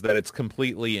unique is that it's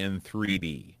completely in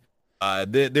 3D.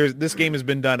 This game has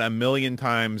been done a million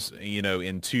times,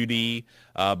 in 2D,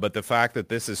 but the fact that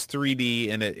this is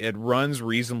 3D and it runs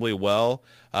reasonably well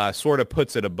sort of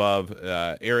puts it above.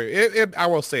 I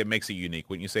will say it makes it unique.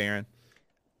 Wouldn't you say, Aaron?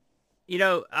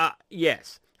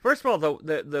 Yes. First of all,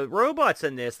 the robots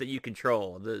in this that you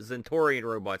control, the Zentorian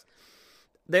robots,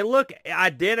 they look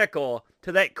identical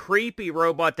to that creepy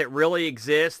robot that really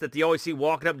exists that you always see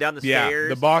walking up down the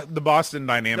stairs. The Boston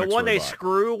Dynamics The one robot. they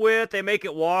screw with, they make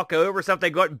it walk over stuff. They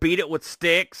go out and beat it with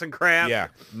sticks and crap. Yeah.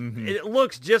 Mm-hmm. It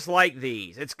looks just like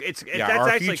these. That's our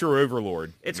actually, future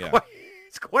overlord. It's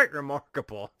quite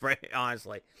remarkable, right,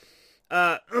 honestly.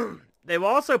 They've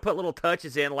also put little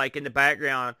touches in, like in the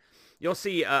background. You'll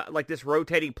see like this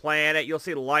rotating planet. You'll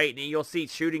see lightning. You'll see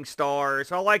shooting stars.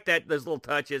 So I like those little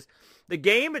touches. The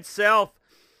game itself,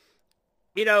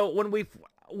 when we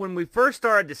first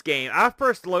started this game, I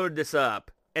first loaded this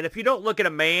up. And if you don't look at a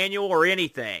manual or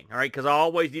anything, all right, because I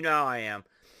always, how I am,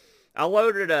 I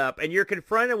loaded it up, and you're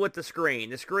confronted with the screen.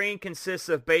 The screen consists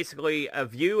of basically a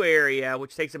view area,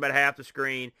 which takes about half the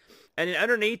screen. And then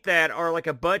underneath that are like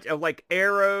a bunch of like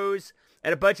arrows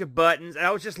and a bunch of buttons. And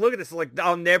I was just looking at this like,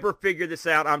 I'll never figure this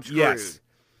out. I'm screwed. Yes,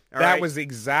 that was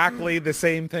exactly the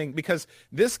same thing, because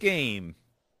this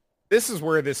is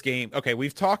where this game, okay,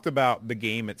 we've talked about the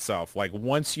game itself. Like,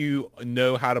 once you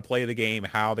know how to play the game,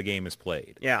 how the game is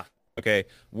played. Yeah. Okay.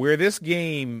 Where this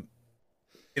game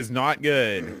is not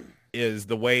good is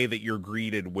the way that you're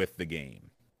greeted with the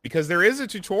game. because there is a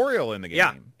tutorial in the game.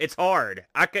 Yeah, it's hard.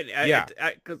 And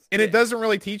it doesn't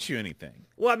really teach you anything.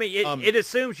 Well, I mean, it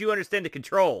assumes you understand the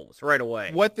controls right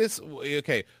away. What this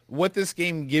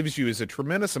game gives you is a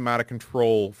tremendous amount of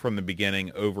control from the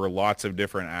beginning over lots of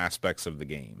different aspects of the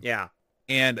game. Yeah.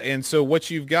 And so what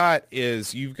you've got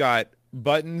is you've got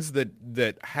buttons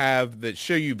that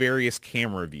show you various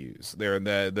camera views. They're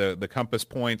the compass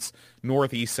points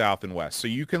north, east, south, and west. So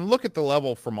you can look at the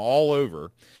level from all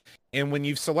over. And when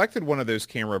you've selected one of those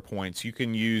camera points, you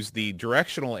can use the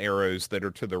directional arrows that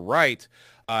are to the right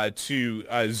to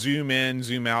zoom in,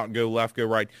 zoom out, and go left, go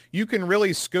right. You can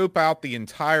really scope out the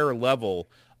entire level,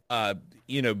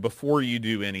 before you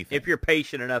do anything. If you're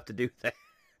patient enough to do that,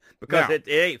 because it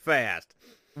ain't fast.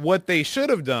 What they should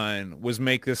have done was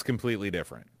make this completely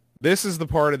different. This is the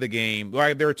part of the game.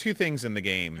 There are two things in the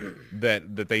game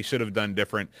that they should have done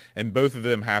different, and both of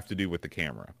them have to do with the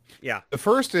camera. Yeah. The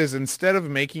first is, instead of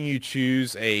making you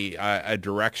choose a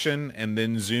direction and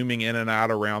then zooming in and out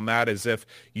around that as if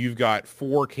you've got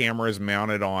 4 cameras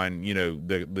mounted on,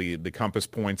 the compass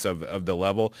points of the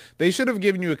level, they should have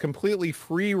given you a completely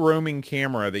free roaming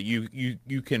camera that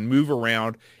you can move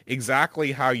around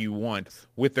exactly how you want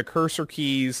with the cursor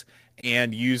keys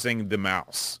and using the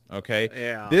mouse. Okay.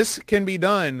 Yeah. This can be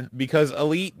done because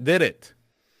Elite did it.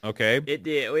 Okay. It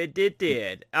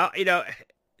did.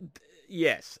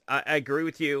 Yes, I agree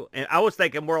with you. And I was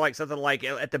thinking more like something like,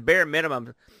 at the bare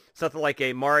minimum, something like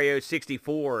a Mario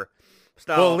 64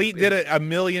 style. Well, Elite did it a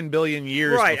million billion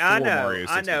years before Mario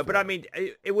 64. I know. But I mean,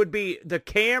 it would be the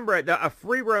camera, a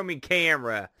free roaming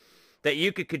camera that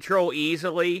you could control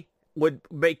easily would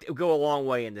go a long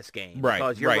way in this game. Right.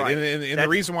 And the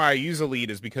reason why I use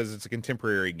Elite is because it's a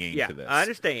contemporary game to this. I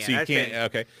understand. So you can't,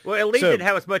 okay. Well, Elite didn't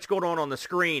have as much going on the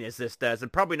screen as this does,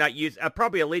 and probably not use,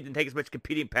 probably Elite didn't take as much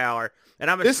computing power.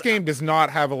 And this game does not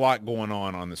have a lot going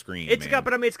on the screen. It's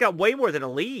got way more than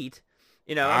Elite.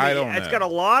 I don't know. It's got a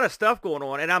lot of stuff going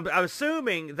on, and I'm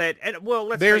assuming that.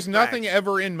 There's nothing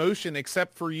ever in motion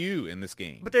except for you in this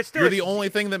game. But you're the only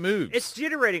thing that moves. It's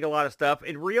generating a lot of stuff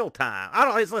in real time.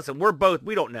 Listen.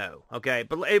 We don't know, okay?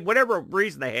 But whatever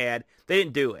reason they had, they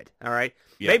didn't do it. All right.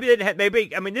 Yeah. Maybe they didn't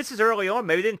have. This is early on.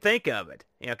 Maybe they didn't think of it.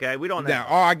 Okay, we don't know. Now,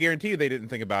 I guarantee you they didn't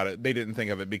think about it. They didn't think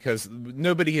of it because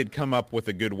nobody had come up with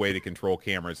a good way to control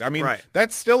cameras. I mean,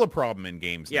 That's still a problem in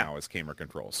games now, is camera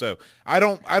control. So I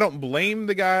don't blame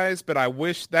the guys, but I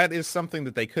wish that is something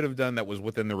that they could have done that was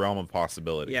within the realm of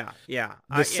possibility. Yeah.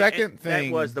 The second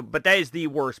thing but that is the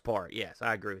worst part. Yes,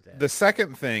 I agree with that. The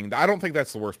second thing, I don't think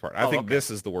that's the worst part. I think this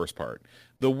is the worst part.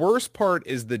 The worst part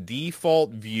is the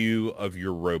default view of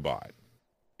your robot.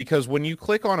 Because when you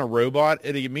click on a robot,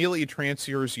 it immediately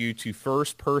transfers you to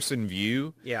first-person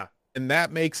view. Yeah. And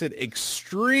that makes it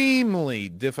extremely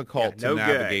difficult to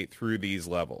navigate through these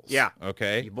levels. Yeah.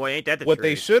 Okay? Boy, ain't that the What truth.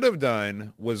 they should have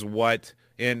done was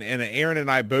and Aaron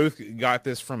and I both got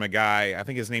this from a guy, I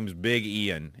think his name's Big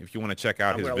Ian, if you want to check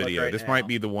out his video. This might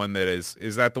be the one that is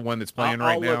that the one that's playing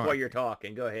right now? I'll look while you're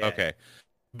talking. Go ahead. Okay.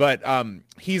 But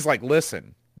he's like,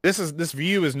 listen. This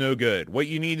view is no good. What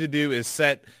you need to do is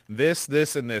set this,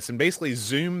 and this, and basically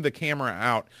zoom the camera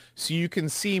out so you can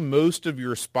see most of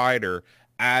your spider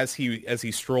as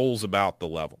he strolls about the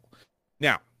level.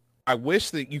 Now, I wish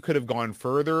that you could have gone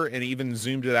further and even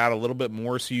zoomed it out a little bit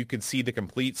more so you could see the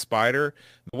complete spider.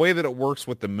 The way that it works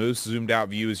with the most zoomed out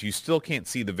view is you still can't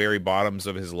see the very bottoms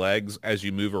of his legs as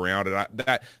you move around, and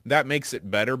that makes it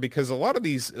better because a lot of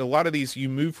these you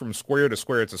move from square to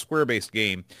square. It's a square-based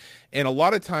game, and a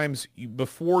lot of times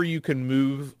before you can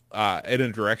move in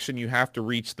a direction, you have to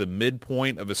reach the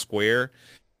midpoint of a square.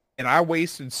 And I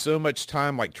wasted so much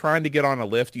time trying to get on a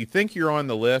lift. You think you're on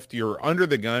the lift, you're under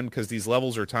the gun because these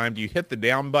levels are timed. You hit the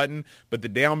down button, but the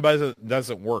down button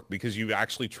doesn't work because you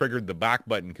actually triggered the back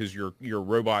button because your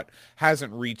robot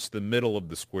hasn't reached the middle of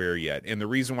the square yet. And the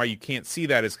reason why you can't see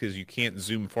that is because you can't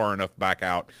zoom far enough back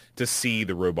out to see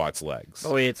the robot's legs.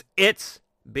 Oh, it's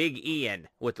Big Ian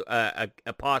with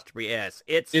apostrophe S.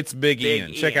 It's Big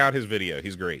Ian. Check out his video.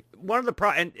 He's great. One of the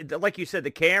and like you said,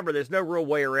 the camera. There's no real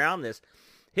way around this.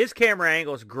 His camera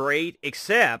angle is great,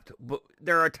 except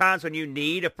there are times when you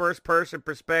need a first-person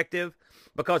perspective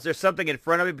because there's something in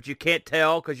front of it, but you can't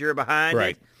tell because you're behind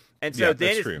it. And so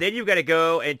then you've got to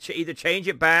go and either change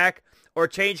it back or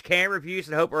change camera views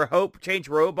and hope change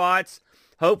robots.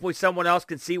 Hopefully someone else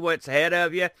can see what's ahead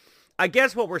of you. I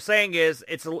guess what we're saying is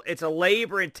it's a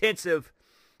labor-intensive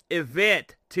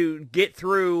event to get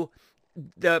through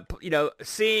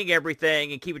seeing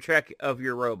everything and keeping track of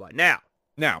your robot. Now.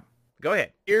 Go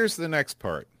ahead. Here's the next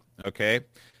part, okay?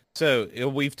 So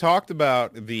we've talked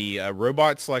about the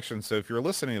robot selection. So if you're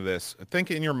listening to this, think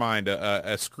in your mind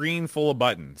a screen full of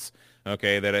buttons.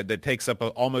 Okay, that takes up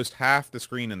almost half the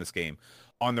screen in this game.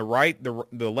 On the right, the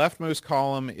leftmost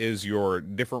column is your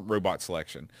different robot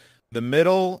selection. The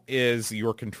middle is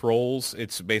your controls.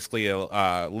 It's basically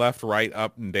a left, right,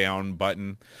 up, and down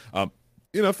button.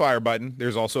 Fire button.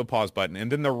 There's also a pause button.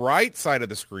 And then the right side of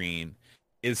the screen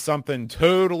is something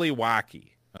totally wacky.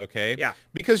 Okay? Yeah.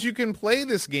 Because you can play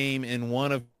this game in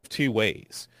one of two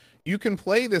ways. You can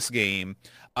play this game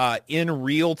in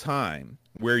real time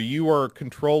where you are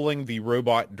controlling the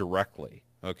robot directly.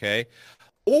 Okay?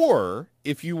 Or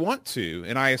if you want to,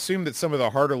 and I assume that some of the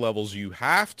harder levels you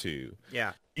have to,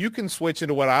 you can switch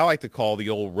into what I like to call the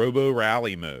old Robo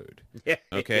Rally mode. Yeah.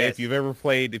 Okay. Yes. If you've ever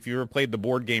played the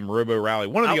board game Robo Rally,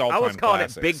 one of the all-time classics. I was calling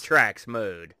it Big Tracks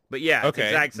mode, but yeah, it's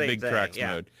exact same Big thing. Tracks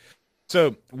mode.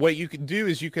 So what you can do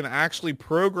is you can actually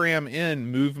program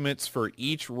in movements for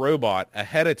each robot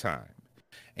ahead of time,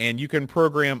 and you can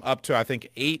program up to I think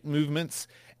 8 movements.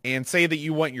 And say that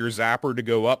you want your zapper to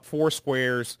go up 4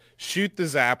 squares, shoot the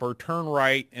zapper, turn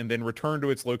right, and then return to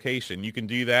its location. You can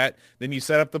do that. Then you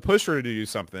set up the pusher to do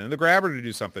something and the grabber to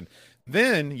do something.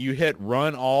 Then you hit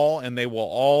run all, and they will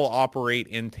all operate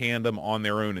in tandem on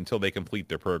their own until they complete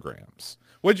their programs.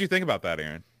 What did you think about that,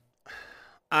 Aaron?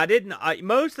 I didn't.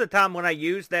 Most of the time when I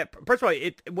use that, first of all,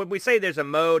 when we say there's a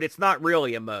mode, it's not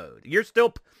really a mode. You're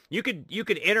still you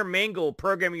could intermingle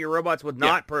programming your robots with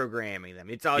not programming them.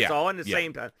 It's all in the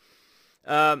same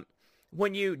time.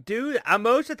 When you do,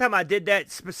 most of the time I did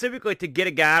that specifically to get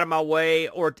a guy out of my way,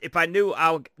 or if I knew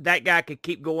that guy could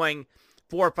keep going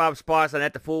 4 or 5 spots and I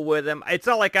had to fool with him. It's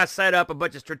not like I set up a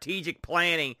bunch of strategic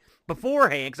planning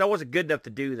beforehand because I wasn't good enough to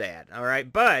do that. All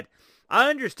right, but I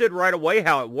understood right away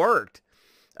how it worked.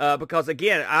 Because,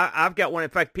 again, I've got one. In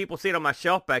fact, people see it on my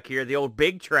shelf back here, the old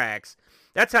Big Tracks.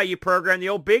 That's how you program the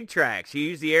old Big Tracks. You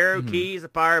use the arrow keys, the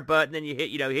fire button, then you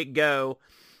hit go.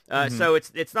 So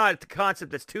it's not the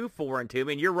concept that's too foreign to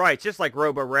me. And you're right. It's just like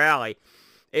Robo Rally.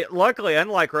 Luckily,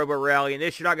 unlike Robo Rally, in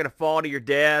this, you're not going to fall to your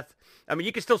death. I mean,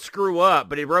 you can still screw up,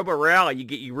 but in Robo Rally,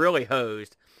 you really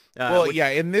hosed.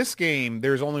 In this game,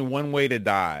 there's only one way to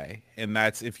die, and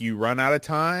that's if you run out of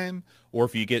time or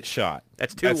if you get shot.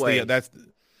 That's two ways.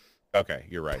 Okay,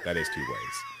 you're right. That is 2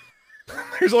 ways.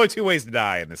 There's only 2 ways to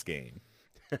die in this game.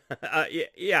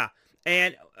 Yeah.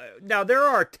 And now there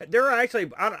are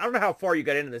actually, I don't know how far you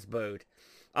got into this boat.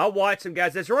 I'll watch some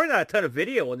guys. There's really not a ton of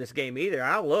video in this game either.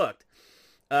 I looked.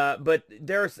 But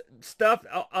there's stuff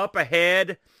up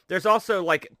ahead. There's also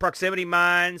like proximity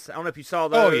mines. I don't know if you saw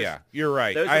those. Oh, yeah. You're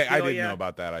right. I didn't know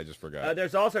about that. I just forgot.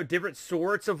 There's also different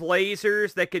sorts of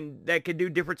lasers that can do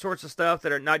different sorts of stuff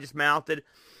that are not just mounted.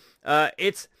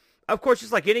 It's, of course,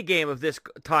 just like any game of this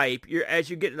type, as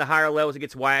you get in the higher levels, it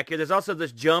gets wackier. There's also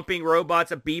this jumping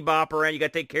robots that bebop around. You got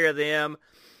to take care of them.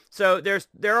 So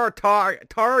there are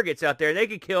targets out there, and they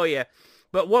can kill you.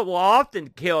 But what will often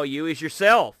kill you is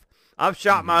yourself. I've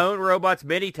shot my own robots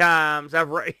many times.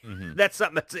 That's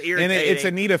something that's irritating. And it's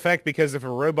a neat effect because if a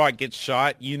robot gets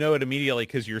shot, you know it immediately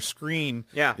because your screen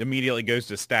immediately goes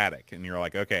to static, and you're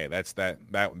like, okay, that's that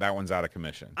one's out of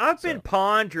commission. I've been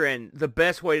pondering the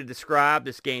best way to describe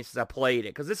this game since I played it,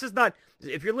 because this is not.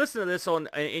 If you're listening to this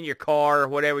in your car or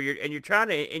whatever, and you're trying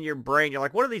to in your brain, you're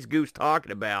like, what are these goofs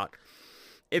talking about?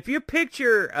 If you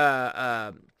picture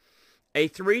a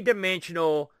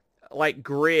 3-dimensional like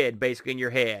grid basically in your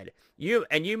head.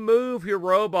 You move your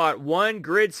robot one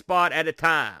grid spot at a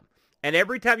time. And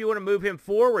every time you want to move him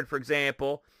forward, for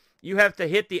example, you have to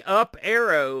hit the up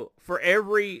arrow for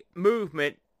every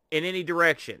movement in any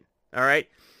direction. All right?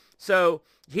 So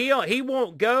he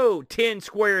won't go 10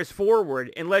 squares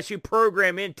forward unless you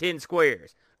program in 10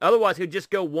 squares. Otherwise, he'll just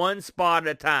go one spot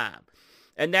at a time.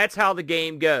 And that's how the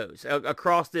game goes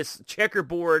across this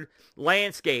checkerboard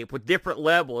landscape with different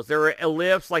levels. There are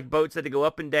ellipses like boats that go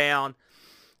up and down.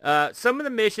 Some of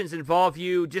the missions involve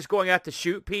you just going out to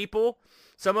shoot people.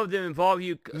 Some of them involve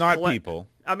you... people.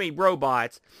 I mean,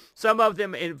 robots. Some of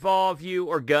them involve you,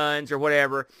 or guns, or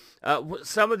whatever.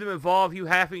 Some of them involve you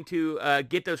having to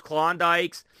get those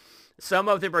Klondikes. Some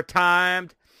of them are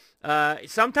timed.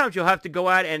 Sometimes you'll have to go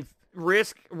out and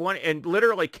risk one and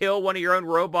literally kill one of your own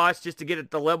robots just to get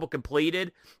the level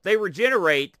completed. They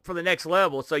regenerate for the next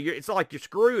level, so it's not like you're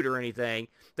screwed or anything.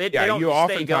 They don't you stay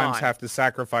oftentimes gone. have to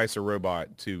sacrifice a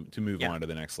robot to move on to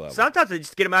the next level. Sometimes they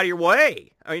just get them out of your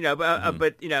way,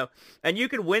 but and you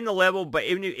can win the level. But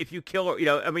even if you kill,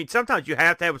 sometimes you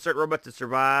have to have a certain robot to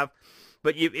survive.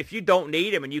 But if you don't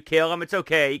need him and you kill him, it's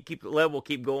okay. The level will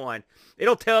keep going.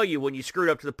 It'll tell you when you screwed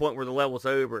up to the point where the level's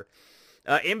over.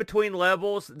 In between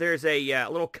levels, there's a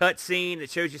little cut scene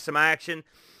that shows you some action.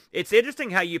 it's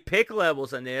interesting how you pick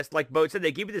levels in this. Like Bo said,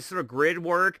 they give you this sort of grid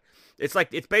work. It's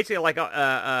basically like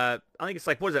I think it's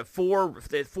like, what is it, four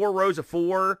rows of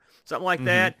four, something like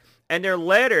that. And they're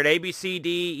lettered A, B, C,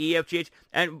 D, E, F, G, H.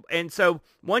 And so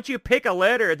once you pick a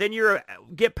letter, then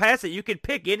get past it. You can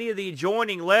pick any of the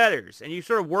adjoining letters, and you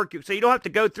sort of work. So you don't have to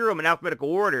go through them in alphabetical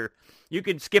order. You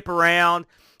can skip around.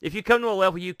 If you come to a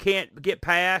level you can't get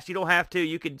past, you don't have to.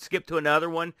 You can skip to another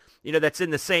one, that's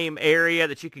in the same area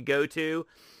that you could go to.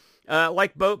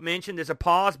 Like Boat mentioned, there's a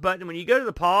pause button. When you go to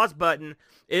the pause button,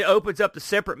 it opens up the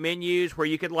separate menus where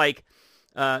you could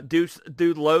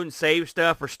do load and save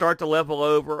stuff or start the level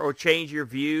over or change your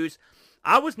views.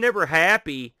 I was never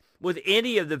happy with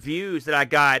any of the views that I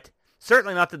got.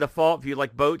 Certainly not the default view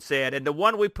like Boat said. And the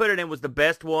one we put it in was the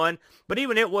best one. But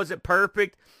even it wasn't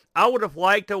perfect. I would have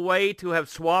liked a way to have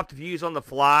swapped views on the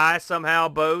fly somehow,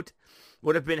 Boat.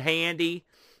 Would have been handy.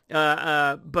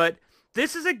 But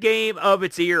this is a game of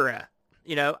its era.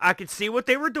 I could see what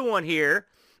they were doing here.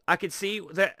 I could see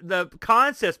the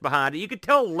concepts behind it. You could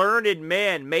tell learned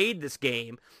men made this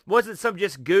game. It wasn't some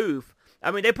just goof. I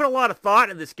mean, they put a lot of thought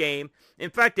in this game. In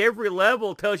fact, every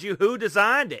level tells you who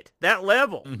designed it, that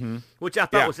level, which I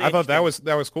thought was interesting. I thought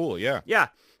that was cool, yeah. Yeah,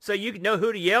 so you could know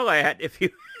who to yell at if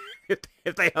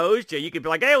they hosed you. You could be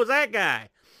like, hey, it was that guy.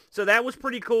 So that was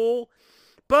pretty cool.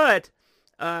 But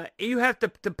you have to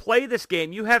play this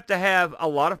game, you have to have a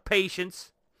lot of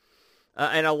patience.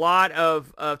 And a lot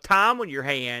of time on your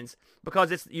hands,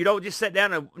 because you don't just sit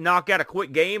down and knock out a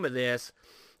quick game of this.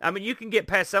 I mean, you can get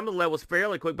past some of the levels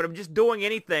fairly quick, but I'm just doing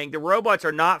anything. The robots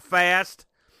are not fast.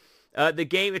 The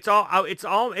game, it's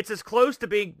as close to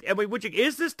being. I mean,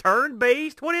 is this turn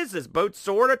based? What is this? Both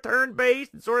sort of turn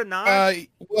based and sort of not.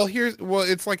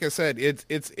 It's like I said,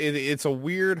 it's a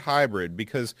weird hybrid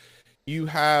because you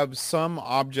have some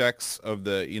objects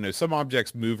some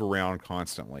objects move around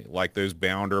constantly, like those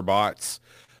bounder bots.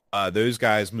 Those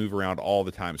guys move around all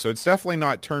the time. So it's definitely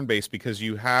not turn-based because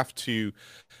you have to...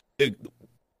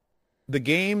 The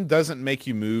game doesn't make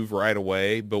you move right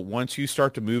away, but once you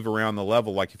start to move around the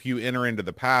level, like if you enter into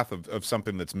the path of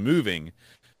something that's moving,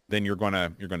 then you're gonna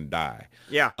die.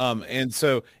 Yeah. And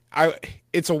so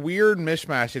it's a weird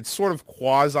mishmash. It's sort of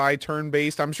quasi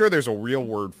turn-based. I'm sure there's a real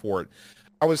word for it.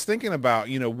 I was thinking about,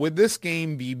 would this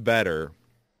game be better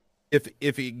if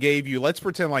it gave you, let's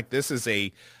pretend like this is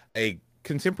a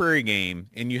contemporary game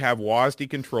and you have WASD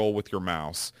control with your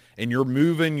mouse and you're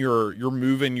moving your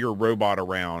robot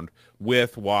around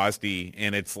with WASD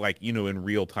and it's like, in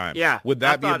real time. Yeah. Would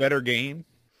that be a better game?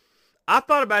 I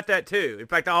thought about that too. In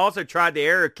fact, I also tried the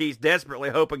arrow keys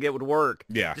desperately hoping it would work.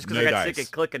 Yeah. Just because I got sick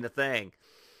of clicking the thing.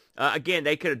 Again,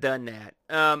 they could have done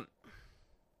that.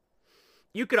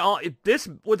 You could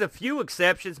with a few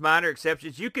exceptions, minor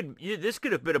exceptions, this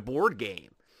could have been a board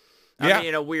game. I mean,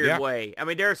 in a weird way. I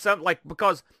mean, there are some,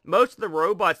 because most of the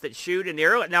robots that shoot in the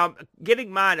early, now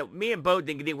getting mine, me and Bo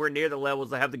didn't get anywhere near the levels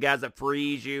that have the guys that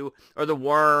freeze you or the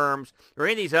worms or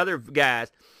any of these other guys.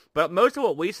 But most of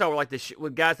what we saw were like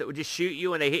with guys that would just shoot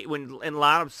you and they hit you in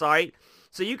line of sight.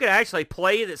 So you could actually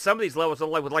play some of these levels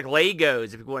with like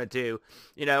Legos if you wanted to,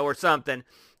 or something.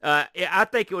 I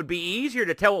think it would be easier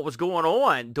to tell what was going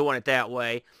on doing it that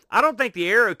way. I don't think the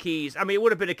arrow keys, I mean, it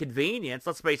would have been a convenience,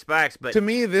 let's face facts, but... To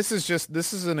me, this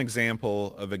is an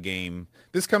example of a game.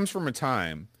 This comes from a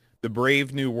time, the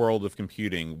brave new world of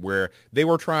computing, where they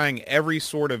were trying every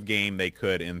sort of game they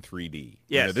could in 3D.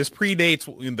 Yes. This predates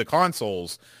the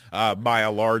consoles by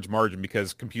a large margin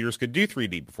because computers could do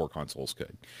 3D before consoles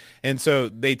could. And so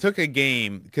they took a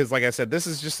game, because like I said,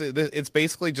 it's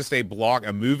basically just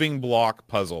a moving block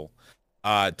puzzle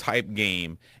type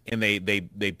game, and they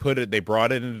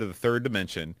brought it into the third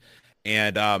dimension,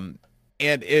 and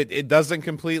it doesn't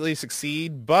completely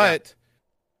succeed, but... Yeah.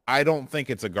 I don't think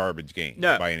it's a garbage game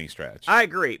by any stretch. I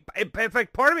agree. In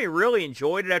fact, part of me really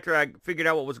enjoyed it after I figured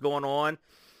out what was going on.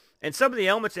 And some of the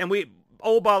elements, and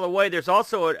by the way, there's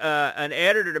also an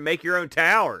editor to make your own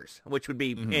towers, which would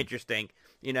be interesting.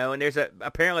 And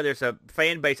apparently there's a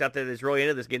fan base out there that's really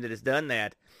into this game that has done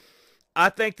that. I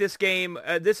think this game,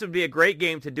 this would be a great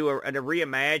game to do a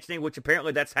reimagining, which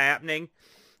apparently that's happening.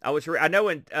 I know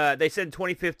they said in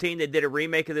 2015 they did a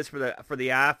remake of this for the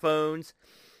iPhones.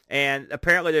 And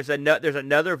apparently there's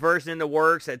another version in the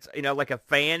works that's, like a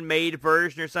fan-made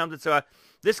version or something. So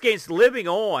this game's living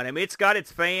on. I mean, it's got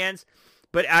its fans.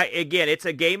 But again, it's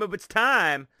a game of its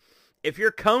time. If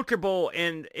you're comfortable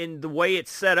in the way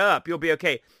it's set up, you'll be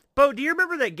okay. Bo, do you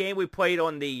remember that game we played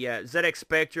on the ZX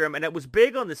Spectrum? And it was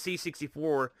big on the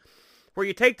C64, where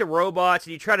you take the robots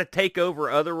and you try to take over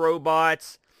other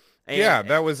robots. And,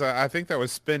 that was, I think that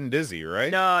was Spin Dizzy, right?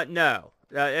 No.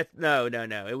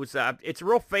 No. It was. It's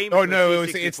real famous. Oh no,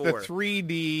 it's the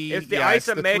 3D. It's the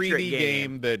isometric the 3D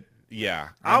game that. Yeah,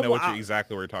 I know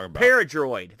exactly what you're talking about.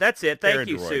 Paradroid. That's it. Thank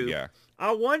you, Sue. Yeah.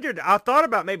 I thought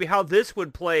about maybe how this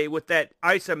would play with that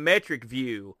isometric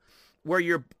view, where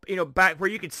you're, back where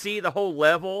you could see the whole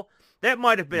level. That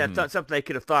might have been something they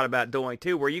could have thought about doing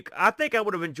too. I think I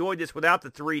would have enjoyed this without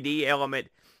the 3D element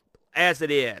as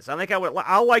it is. I think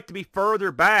I like to be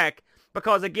further back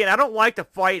because again, I don't like to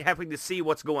fight having to see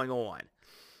what's going on.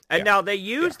 And now they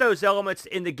use those elements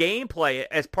in the gameplay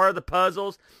as part of the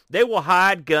puzzles. They will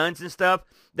hide guns and stuff,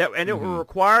 and it will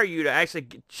require you to actually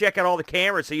check out all the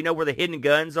cameras so you know where the hidden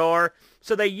guns are.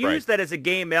 So they use that as a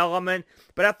game element,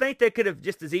 but I think they could have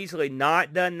just as easily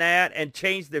not done that and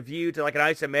changed the view to like an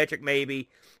isometric maybe.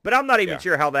 But I'm not even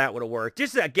sure how that would have worked.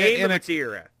 Just a game of its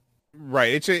era.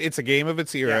 Right, it's a game of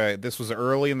its era. Yeah. This was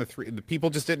early in the people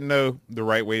just didn't know the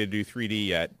right way to do 3D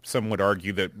yet. Some would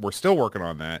argue that we're still working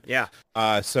on that. Yeah.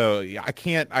 So I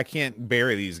can't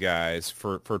bury these guys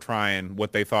for trying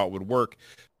what they thought would work,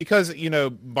 because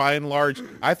by and large,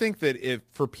 I think that if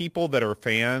for people that are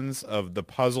fans of the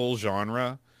puzzle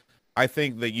genre, I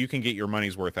think that you can get your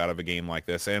money's worth out of a game like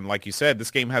this. And like you said, this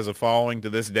game has a following to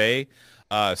this day.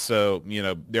 So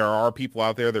there are people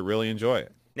out there that really enjoy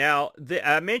it. Now,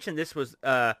 I mentioned this was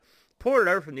ported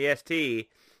over from the ST,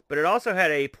 but it also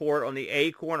had a port on the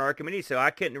Acorn Archimedes, so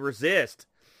I couldn't resist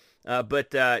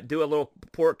but do a little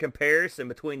port comparison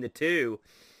between the two.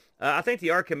 I think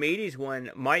the Archimedes one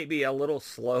might be a little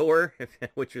slower,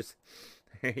 which was,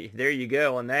 there you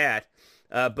go on that.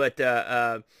 But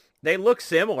they look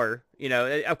similar.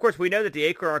 Of course, we know that the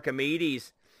Acorn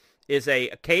Archimedes is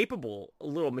a capable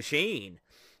little machine.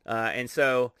 And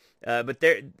so, but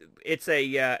it's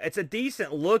a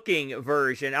decent looking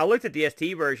version. I looked at the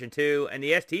ST version too, and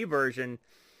the ST version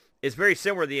is very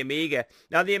similar to the Amiga.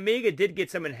 Now the Amiga did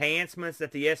get some enhancements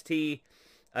that the ST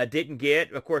didn't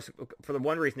get. Of course, for the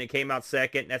one reason it came out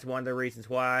second. That's one of the reasons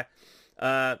why.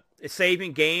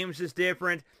 Saving games is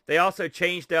different. They also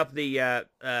changed up the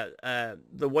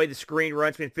way the screen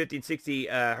runs between 50 and 60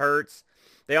 hertz.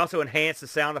 They also enhanced the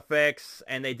sound effects,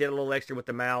 and they did a little extra with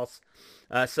the mouse.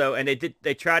 And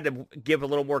they tried to give a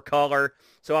little more color.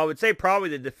 So I would say probably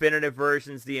the definitive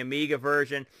version's the Amiga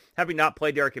version. Having not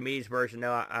played the Archimedes version,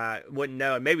 no, I wouldn't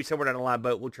know. And maybe somewhere down the line,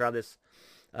 but we'll try this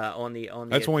on the.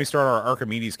 That's when we start our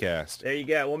Archimedes cast. There you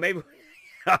go. Well, maybe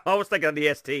I was thinking on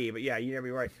the ST, but yeah, you're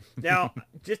never right. Now,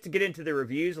 just to get into the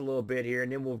reviews a little bit here,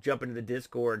 and then we'll jump into the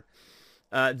Discord.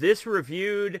 This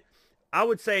reviewed, I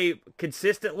would say,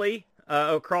 consistently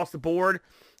across the board.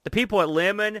 The people at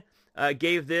Lemon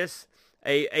gave this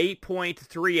a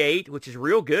 8.38, which is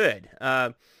real good.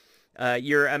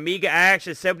 Your Amiga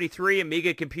Action 73,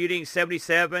 Amiga Computing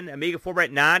 77, Amiga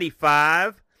 4-bit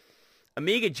 95,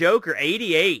 Amiga Joker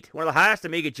 88, one of the highest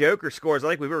Amiga Joker scores I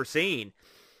think we've ever seen.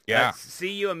 Yeah.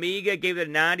 CU Amiga gave it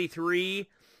a 93.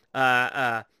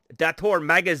 Dator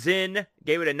Magazine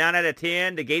gave it a 9 out of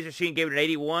 10. The Gaze Machine gave it an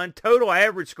 81. Total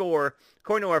average score,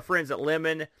 according to our friends at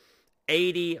Lemon,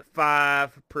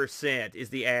 85% is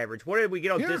the average. What did we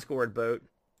get on Discord, Boat?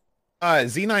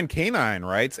 Z9K9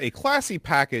 writes, a classy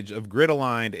package of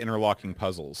grid-aligned interlocking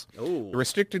puzzles. Ooh. The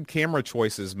restricted camera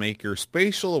choices make your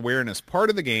spatial awareness part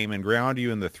of the game and ground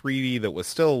you in the 3D that was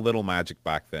still a little magic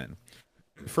back then.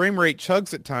 The frame rate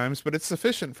chugs at times, but it's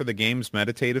sufficient for the game's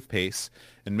meditative pace,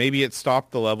 and maybe it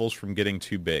stopped the levels from getting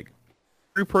too big.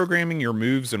 Reprogramming your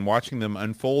moves and watching them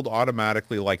unfold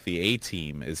automatically like the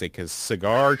A-Team is a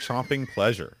cigar-chomping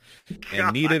pleasure,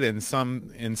 and needed in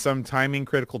some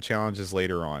timing-critical challenges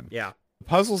later on. Yeah. The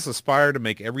puzzles aspire to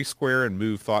make every square and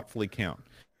move thoughtfully count.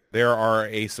 There are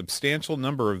a substantial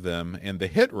number of them, and the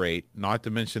hit rate, not to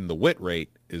mention the wit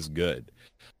rate, is good.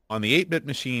 On the 8-bit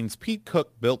machines, Pete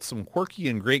Cook built some quirky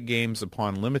and great games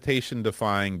upon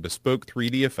limitation-defying bespoke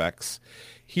 3D effects.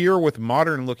 Here, with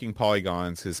modern-looking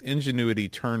polygons, his ingenuity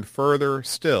turned further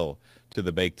still to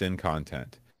the baked-in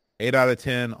content. 8 out of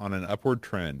 10 on an upward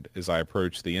trend as I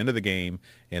approach the end of the game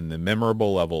and the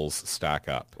memorable levels stack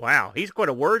up. Wow, he's quite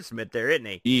a wordsmith there,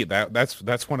 isn't he?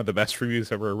 That's one of the best reviews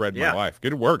I've ever read in my life.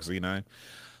 Good work, Z9.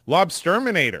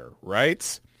 Lobsterminator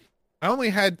writes,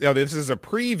 this is a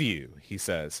preview, he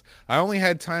says. I only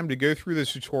had time to go through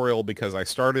this tutorial because I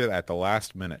started at the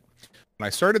last minute. When I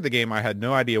started the game, I had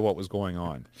no idea what was going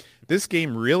on. This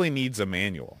game really needs a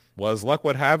manual. Well, as luck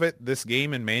would have it, this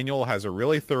game and manual has a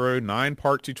really thorough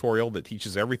 9-part tutorial that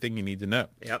teaches everything you need to know.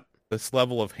 Yep. This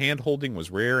level of hand-holding was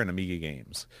rare in Amiga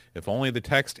games. If only the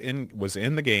text was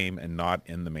in the game and not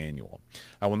in the manual.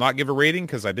 I will not give a rating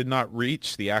because I did not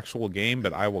reach the actual game,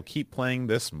 but I will keep playing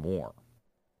this more.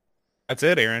 That's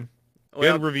it, Aaron.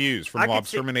 Good reviews from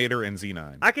Lobsterminator and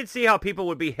Z9. I can see how people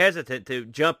would be hesitant to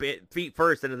jump feet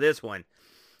first into this one.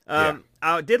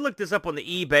 I did look this up on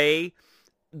the eBay.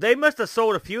 They must have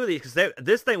sold a few of these because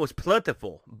this thing was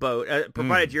plentiful, boat,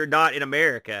 provided you're not in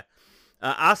America.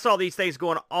 I saw these things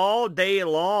going all day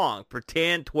long for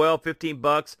 10, 12, 15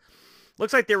 bucks.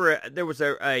 Looks like there was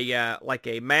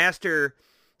a master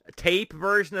tape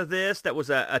version of this that was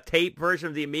a tape version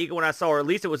of the Amiga when I saw, or at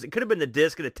least it could have been the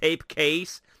disc in a tape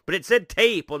case, but it said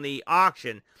tape on the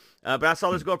auction. But I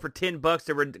saw this going for 10 bucks.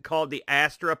 They were called the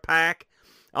Astra Pack.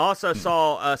 I also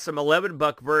saw some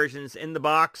 11-buck versions in the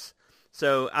box.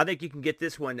 So I think you can get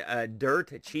this one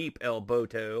dirt cheap, El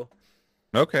Boto.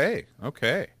 Okay.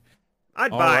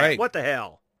 I'd buy it. What the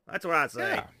hell? That's what I'd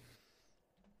say. Yeah.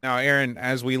 Now, Aaron,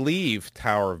 as we leave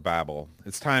Tower of Babel,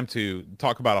 it's time to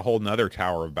talk about a whole nother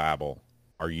Tower of Babel,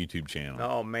 our YouTube channel.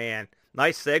 Oh, man.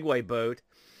 Nice segue, Boat.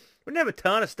 We didn't have a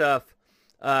ton of stuff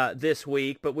this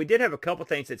week, but we did have a couple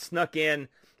things that snuck in,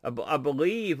 I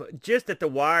believe, just at the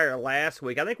wire last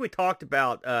week. I think we talked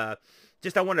about, I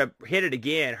want to hit it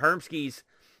again, Hermsky's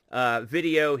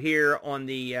video here on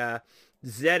the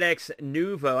ZX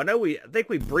Nuvo. I think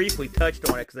we briefly touched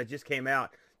on it because it just came out.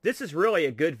 This is really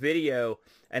a good video,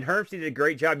 and Hermsky did a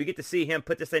great job. You get to see him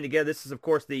put this thing together. This is, of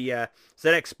course, the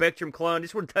ZX Spectrum clone.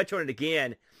 Just want to touch on it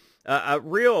again. A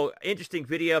real interesting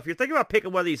video. If you're thinking about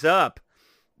picking one of these up,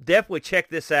 definitely check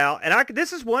this out. And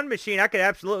this is one machine I could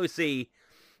absolutely see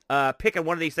picking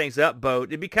one of these things up, Boat.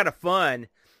 It'd be kind of fun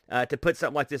to put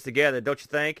something like this together, don't you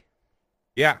think?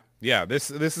 Yeah.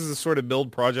 This is a sort of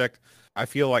build project I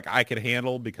feel like I could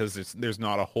handle because there's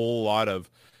not a whole lot of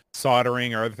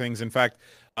soldering or other things. In fact,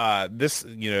 this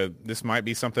might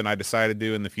be something I decide to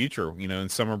do in the future. In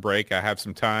summer break, I have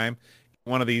some time.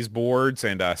 One of these boards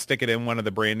and stick it in one of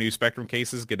the brand new Spectrum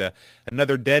cases. Get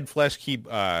another Dead Flesh Keep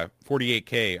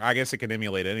 48K. I guess it can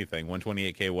emulate anything,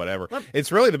 128K, whatever.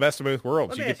 It's really the best of both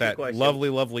worlds. You get that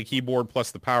lovely keyboard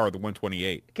plus the power of the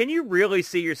 128. Can you really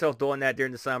see yourself doing that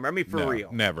during the summer? I mean, for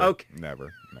real? Never. Okay.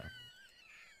 Never. No.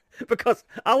 Because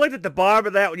I looked at the bottom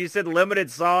of that when you said limited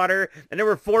solder, and there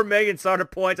were 4 million solder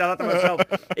points. I thought to myself,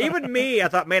 even me, I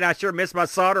thought, man, I sure missed my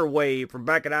solder wave from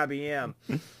back at IBM.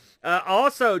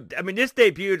 Also, I mean, this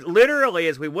debuted literally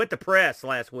as we went to press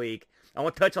last week. I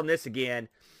want to touch on this again.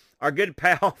 Our good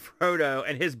pal Frodo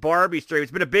and his Barbie stream.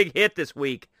 It's been a big hit this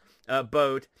week,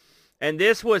 Boat. And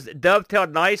this was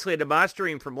dovetailed nicely into my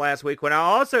stream from last week when I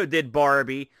also did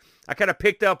Barbie. I kind of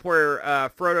picked up where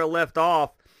Frodo left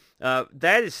off.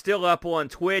 That is still up on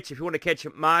Twitch if you want to catch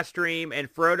my stream,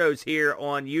 and Frodo's here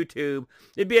on YouTube.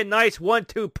 It'd be a nice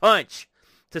 1-2 punch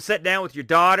to sit down with your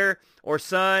daughter or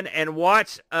son and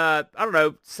watch,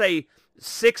 say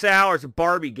 6 hours of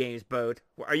Barbie games, Boat.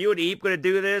 Are you and Eep going to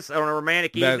do this on a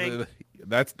romantic evening?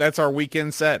 That's our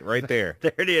weekend set right there.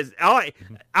 There it is. I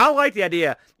like the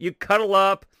idea. You cuddle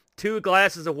up, 2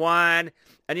 glasses of wine,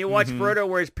 and you watch Frodo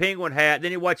wear his penguin hat,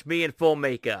 then you watch me in full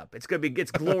makeup. It's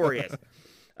glorious.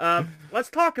 Let's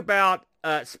talk about,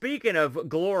 speaking of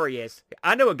glorious,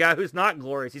 I know a guy who's not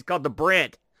glorious. He's called the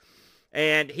Brent.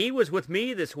 And he was with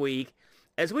me this week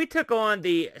as we took on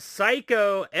the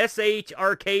Psycho SH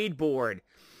arcade board.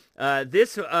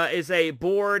 This is a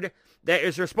board that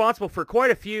is responsible for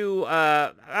quite a few,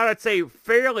 I would say,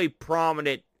 fairly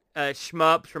prominent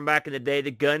shmups from back in the day,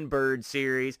 the Gunbird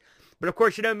series. But, of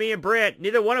course, me and Brent,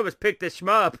 neither one of us picked this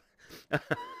shmup.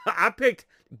 I picked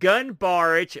Gun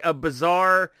Barrage, a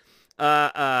bizarre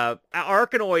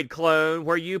Arkanoid clone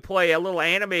where you play a little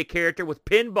anime character with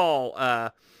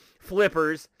pinball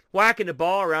flippers whacking the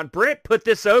ball around. Brent put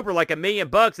this over like $1 million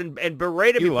and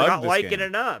berated me for not liking it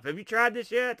enough. Have you tried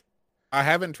this yet? I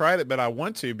haven't tried it, but I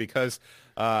want to because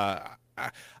I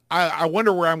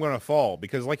wonder where I'm going to fall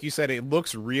because, like you said, it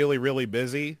looks really, really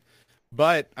busy.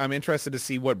 But I'm interested to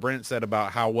see what Brent said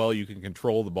about how well you can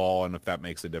control the ball and if that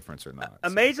makes a difference or not.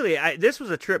 Amazingly, this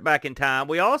was a trip back in time.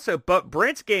 But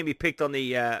Brent's game he picked on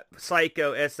the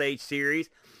Psycho SH series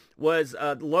was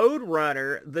Lode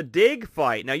Runner, the Dig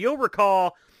Fight. Now, you'll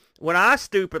recall when I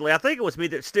think it was me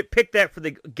that picked that for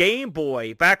the Game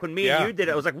Boy back when me and you did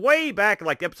it. It was like way back in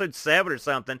like episode 7 or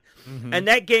something. And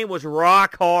that game was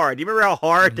rock hard. Do you remember how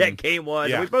hard that game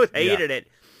was? Yeah. We both hated it.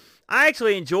 I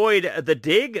actually enjoyed the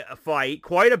Dig Fight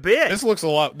quite a bit. This looks a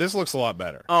lot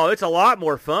better. Oh, it's a lot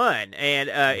more fun, and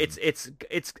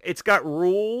it's got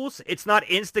rules. It's not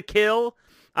insta kill.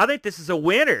 I think this is a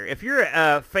winner. If you're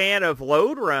a fan of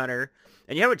Lode Runner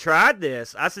and you haven't tried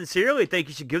this, I sincerely think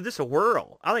you should give this a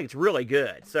whirl. I think it's really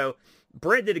good. So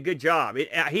Brent did a good job.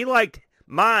 He liked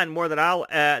mine more than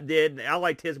I did. I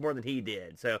liked his more than he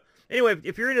did. So anyway,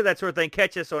 if you're into that sort of thing,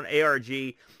 catch us on ARG.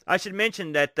 I should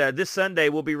mention that this Sunday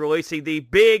we'll be releasing the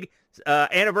big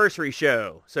anniversary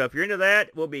show. So if you're into that,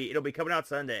 it'll be coming out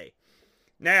Sunday.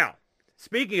 Now,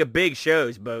 speaking of big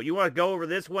shows, Bo, you want to go over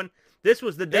this one? This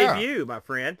was the debut, my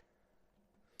friend.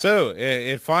 So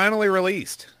it finally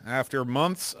released after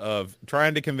months of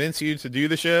trying to convince you to do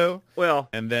the show. Well,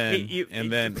 and then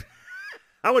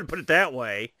I wouldn't put it that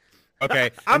way.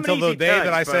 Okay, until the day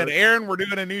that I said, Aaron, we're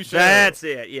doing a new show. That's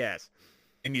it. Yes.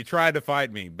 And you tried to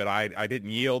fight me, but I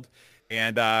didn't yield.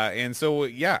 And so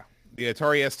yeah, the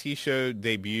Atari ST show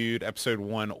debuted episode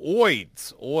 1,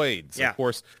 Oids. Yeah. Of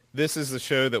course, this is the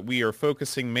show that we are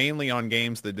focusing mainly on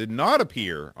games that did not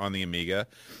appear on the Amiga.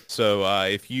 So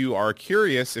if you are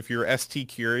curious, if you're ST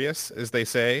curious, as they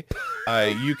say,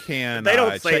 you can They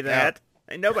don't say that.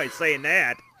 Ain't nobody's saying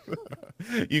that.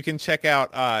 You can check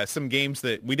out some games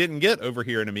that we didn't get over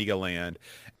here in Amiga Land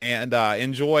and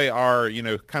enjoy our,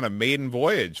 kind of maiden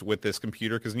voyage with this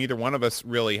computer, because neither one of us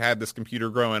really had this computer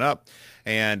growing up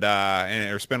and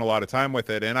or spent a lot of time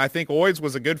with it. And I think Oids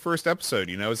was a good first episode.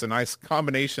 It's a nice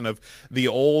combination of the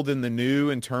old and the new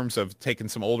in terms of taking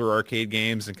some older arcade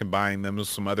games and combining them with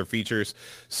some other features.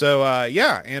 So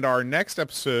yeah, and our next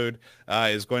episode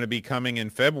is going to be coming in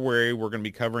February. We're going to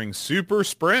be covering Super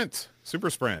Sprint.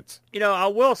 I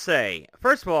will say,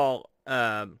 first of all,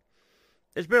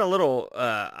 there's been a little,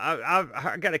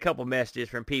 I got a couple messages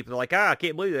from people like, I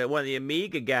can't believe that one of the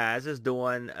Amiga guys is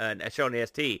doing a show on the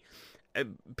ST.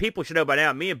 People should know by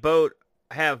now, me and Boat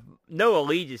have no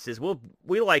allegiances. We move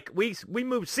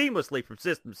seamlessly from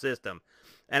system to system.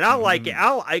 And I like it.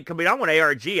 I want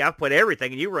ARG. I've played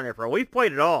everything, and you run it for. We've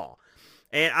played it all.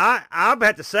 And I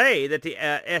have to say that the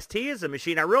ST is a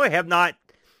machine I really have not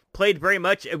played very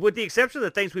much, with the exception of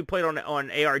the things we played on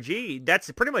ARG.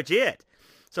 That's pretty much it.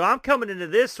 So I'm coming into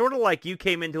this sort of like you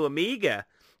came into Amiga,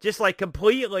 just like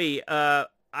completely, I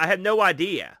have no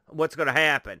idea what's going to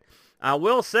happen. I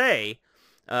will say,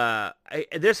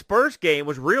 this first game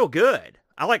was real good.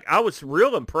 I was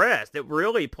real impressed. It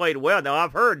really played well. Now,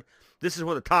 I've heard this is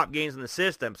one of the top games in the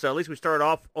system, so at least we started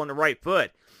off on the right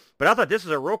foot. But I thought this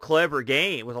was a real clever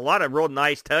game with a lot of real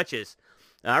nice touches.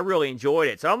 I really enjoyed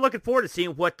it. So I'm looking forward to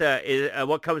seeing what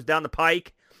comes down the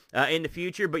pike in the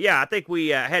future. But yeah, I think we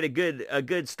had a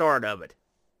good start of it.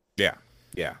 Yeah.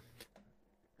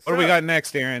 What do we got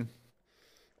next, Aaron?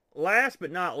 Last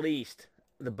but not least,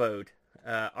 the Boat.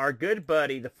 Our good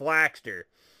buddy, the Flaxter.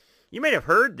 You may have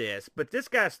heard this, but this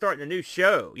guy's starting a new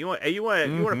show. You want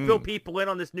to fill people in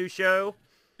on this new show?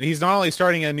 He's not only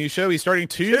starting a new show, he's starting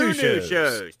two new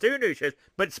shows,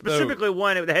 but specifically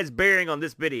one that has bearing on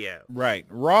this video. Right.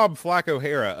 Rob Flack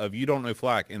O'Hara of You Don't Know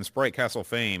Flack and Sprite Castle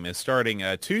fame is starting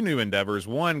two new endeavors.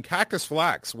 One, Cactus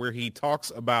Flax, where he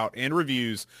talks about and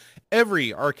reviews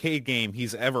every arcade game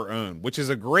he's ever owned, which is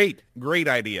a great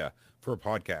idea for a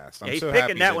podcast. He's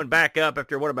picking that one back up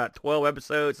after, about 12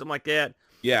 episodes, something like that?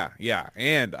 Yeah.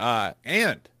 And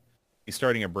he's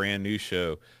starting a brand new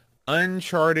show,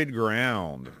 Uncharted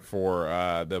Ground, for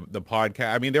the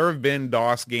podcast. I mean, there have been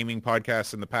DOS gaming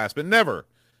podcasts in the past, but never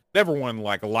one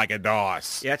like a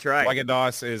DOS. Yeah, that's right. Like a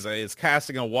DOS is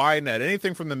casting a wide net,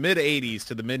 anything from the mid 80s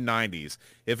to the mid 90s.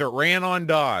 If it ran on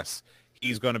DOS,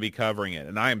 he's going to be covering it,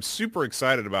 and I am super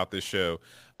excited about this show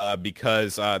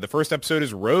because the first episode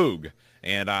is Rogue.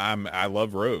 And I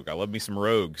love Rogue. I love me some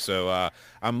Rogue. So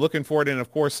I'm looking forward. And,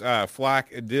 of course,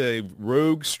 Flack did a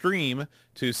Rogue stream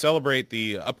to celebrate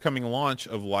the upcoming launch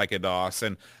of Like a DOS.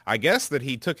 And I guess that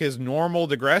he took his normal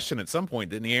digression at some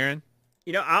point, didn't he, Aaron?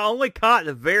 I only caught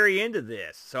the very end of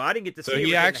this, so I didn't get to see. So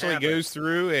he actually goes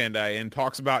through and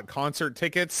talks about concert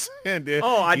tickets. And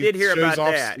I did hear about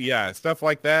that. Yeah, stuff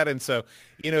like that. And so,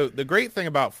 the great thing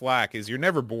about Flack is you're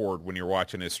never bored when you're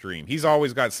watching his stream. He's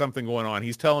always got something going on.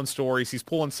 He's telling stories. He's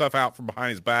pulling stuff out from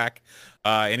behind his back,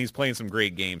 and he's playing some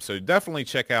great games. So definitely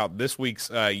check out this week's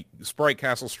Sprite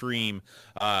Castle stream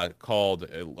called.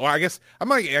 I guess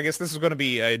this is going to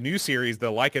be a new series,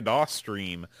 the Like a DOS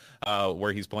stream,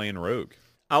 where he's playing Rogue.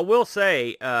 I will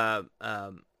say,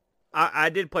 I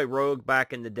did play Rogue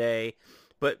back in the day,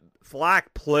 but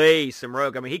Flack plays some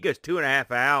Rogue. I mean, he goes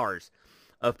 2.5 hours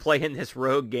of playing this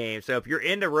Rogue game. So if you're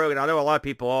into Rogue, and I know a lot of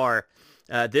people are,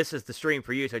 this is the stream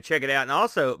for you. So check it out. And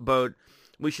also, Bo,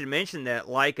 we should mention that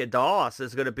Like a DOS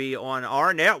is going to be on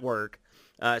our network.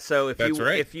 So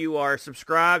if you are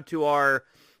subscribed to our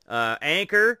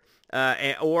Anchor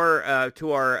or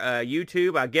to our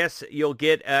YouTube, I guess you'll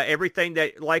get everything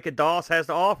that Like a DOS has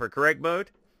to offer. Correct, Bo?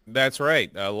 That's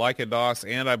right. Like a DOS,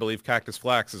 and I believe Cactus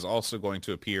Flax is also going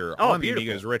to appear on the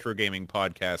Amiga's Retro Gaming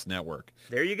Podcast Network.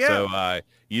 There you go. So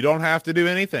you don't have to do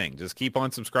anything. Just keep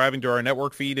on subscribing to our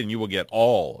network feed, and you will get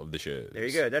all of the shows. There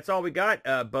you go. That's all we got,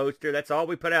 Boaster. That's all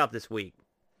we put out this week.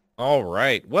 All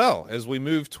right. Well, as we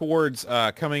move towards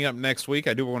coming up next week,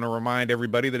 I do want to remind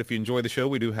everybody that if you enjoy the show,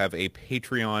 we do have a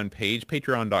Patreon page,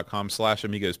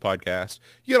 patreon.com/Amigos Podcast.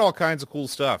 You get all kinds of cool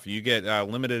stuff. You get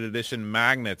limited edition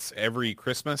magnets every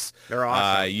Christmas. They're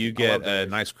awesome. You get a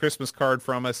nice Christmas card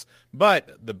from us.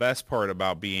 But the best part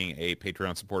about being a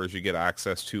Patreon supporter is you get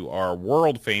access to our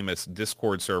world famous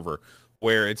Discord server,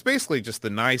 where it's basically just the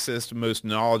nicest, most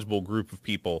knowledgeable group of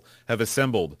people have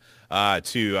assembled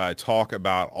to talk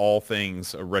about all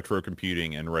things retro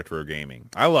computing and retro gaming.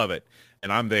 I love it,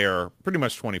 and I'm there pretty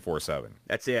much 24/7.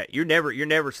 That's it. You're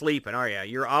never sleeping, are you?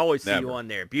 You're always see you on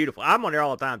there. Beautiful. I'm on there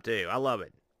all the time too. I love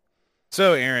it.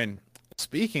 So, Aaron,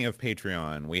 speaking of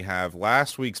Patreon, we have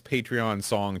last week's Patreon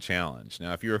song challenge.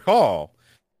 Now, if you recall,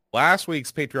 last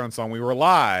week's Patreon song, we were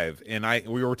live, and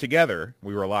we were together.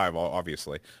 We were live,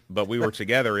 obviously, but we were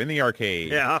together in the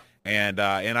arcade. Yeah. And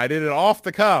I did it off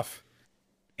the cuff,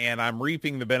 and I'm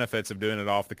reaping the benefits of doing it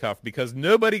off the cuff because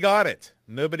nobody got it.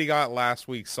 Nobody got last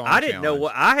week's song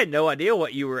challenge. I had no idea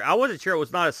what you were. I wasn't sure it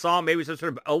was not a song, maybe some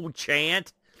sort of old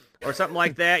chant or something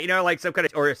like that. You know, like some kind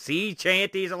of, or a sea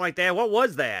chanty, something like that. What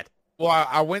was that? Well,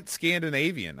 I went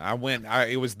Scandinavian.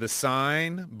 It was The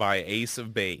Sign by Ace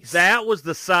of Base. That was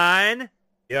The Sign?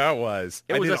 Yeah, it was.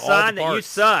 It was a sign that you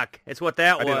suck. It's what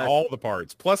that was. I did all the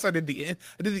parts. Plus, I did the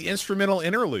instrumental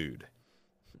interlude.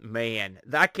 Man,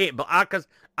 I can't, because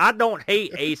I don't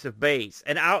hate Ace of Base,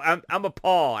 and I'm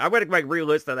appalled. I'm going to make a real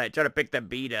list of that, try to pick that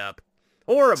beat up.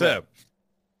 Horrible. So,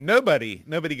 nobody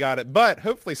got it, but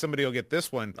hopefully somebody will get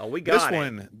this one. Oh, we got this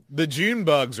one. The June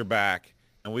bugs are back,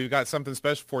 and we've got something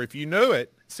special for you. If you know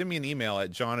it, send me an email at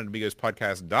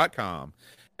john@amigospodcast.com,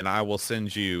 and I will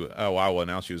send you. I will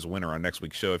announce you as a winner on next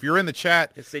week's show. If you're in the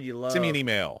chat, send me an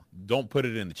email. Don't put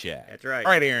it in the chat. That's right.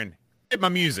 All right, Aaron, hit my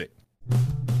music.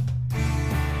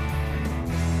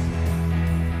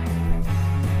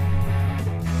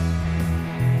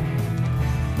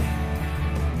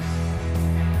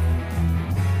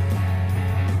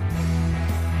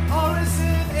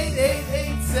 RSN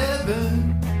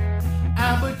 8887.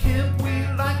 Albert Kemp, we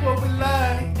like what we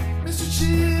like. Mr.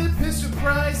 Chip, Mr.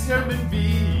 Price, Herman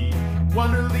V.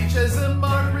 Wonder Leach as a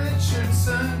Mark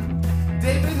Richardson.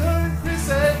 David Hearn, Chris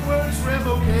Edwards,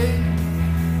 Remo K.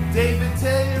 David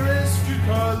Taylor, Stu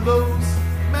Carlos.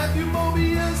 Matthew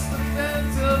Mobius, the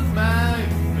Phantom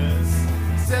Magnus.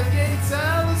 Seth Gates,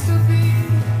 Alistair V.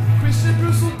 Christian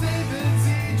Russell, David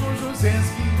Z. George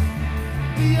Rosansky.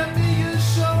 The Amiga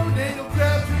Show, Daniel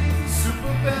Crabtree,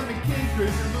 Super Family King,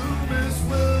 Crazy Loomis,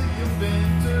 William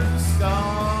Venter,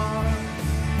 Star,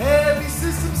 Heavy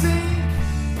Systems Inc.,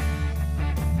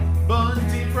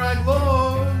 Bundy Frag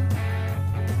Lord,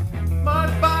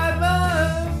 Mark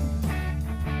Byland,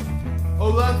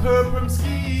 Olaf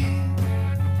Herbrumsky,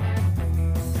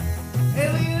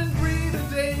 Alien Breeder,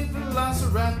 Dave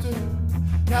Velociraptor,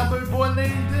 Cowboy Boy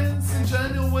Langdon, St.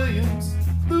 John Williams,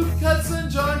 Luke Hudson,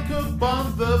 John Cook,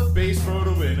 Bomb the Bass,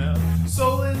 Frodo Winner,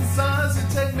 Solon, Saz, and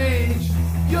Tech Mage,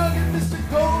 Jürgen, Mr.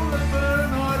 Cole, and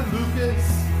Bernhard Lucas,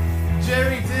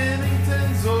 Jerry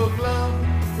Dennington, Zoglum,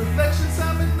 Reflection,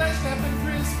 Simon, Lash, Captain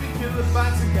Crispy,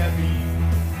 Kilobytes, and Caffeine,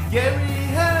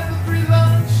 Gary had the free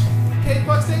lunch, Kate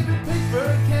Fox, David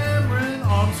Pickford, Cameron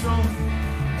Armstrong,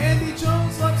 Andy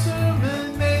Jones, Lux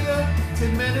Terminator,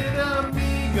 10-minute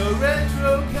Amiga,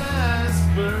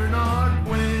 Retrocast, Bernard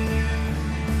Quinn,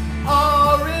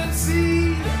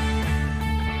 RMC.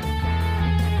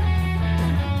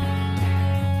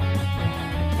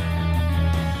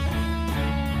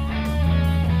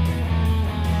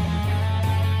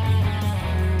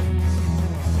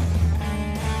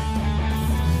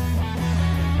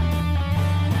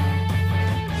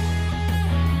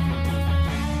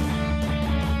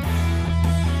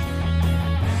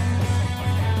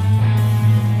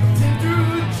 Tim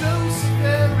Drew, Joseph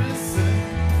Harrison,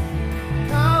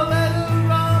 Kyle Letter,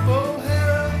 Rob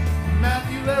O'Hara,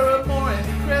 Matthew Lara, Moore,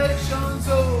 Andy Craig, Sean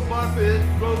Zoe, Barfit,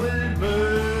 Roland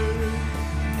Bird,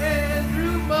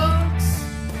 Andrew Monks,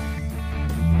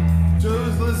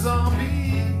 Joe's the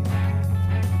Zombie,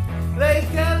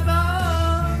 Lake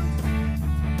Adnan,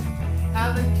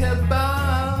 Alan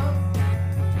Kebab,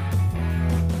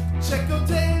 Checo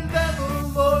Dave, Level,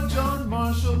 Lord John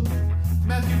Marshall,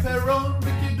 Matthew Perron,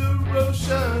 Ricky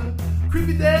DeRocha,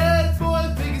 Creepy Dead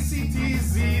Boy, Big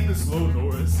CTZ, The Slow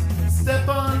Norris,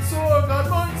 Stefan Sorgard,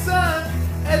 Martin,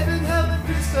 Edmund Helen,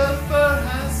 Christopher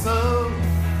Hassel,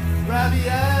 Ravi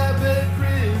Abbott,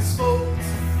 Chris Foltz,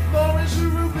 Lauren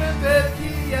Giroux, Ben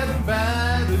Becky, Adam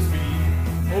Battersby,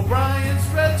 O'Brien's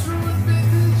Retro and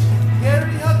Vintage,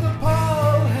 Gary Hucker,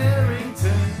 Paul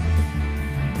Harrington,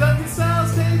 Duncan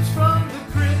Styles, tapes from the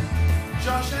crypt,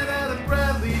 Josh and Adam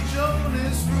Bradley,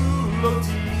 Jonas Rulo,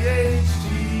 T.A.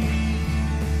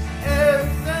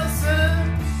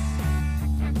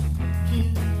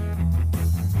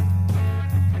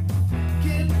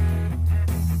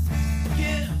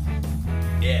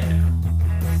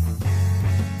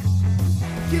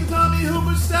 Kim Tommy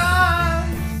Hooper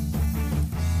Stein,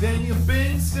 Daniel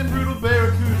Binks and Brutal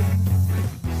Barracuda,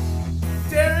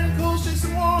 Darren Cole, Shakes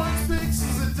and Warrens,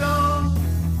 Pixels at Dawn,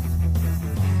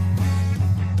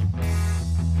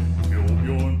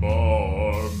 Bjorn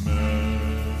Barman.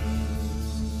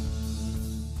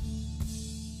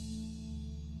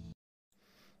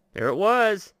 There it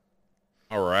was.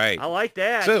 All right. I like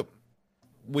that. So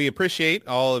we appreciate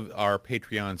all of our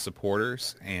Patreon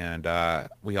supporters, and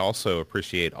we also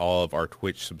appreciate all of our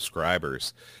Twitch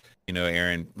subscribers. You know,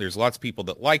 Aaron, there's lots of people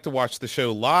that like to watch the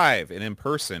show live and in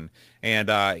person. And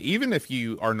even if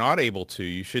you are not able to,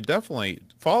 you should definitely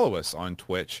follow us on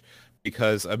Twitch,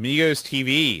 because Amigos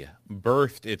TV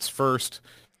birthed its first...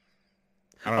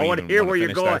 I want to hear where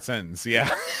you're going. That sentence. Yeah.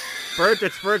 Birthed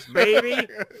its first baby?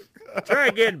 Try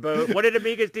again, Bo. What did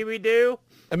Amigos TV do?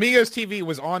 Amigos TV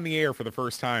was on the air for the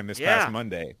first time this past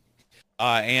Monday.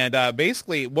 And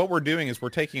basically what we're doing is we're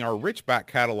taking our rich back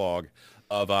catalog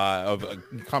of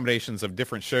accommodations of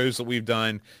different shows that we've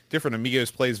done, different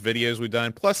Amigos Plays videos we've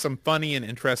done, plus some funny and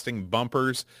interesting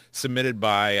bumpers submitted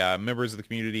by members of the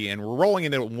community, and we're rolling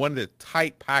into one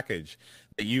tight package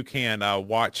that you can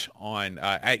watch on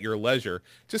at your leisure.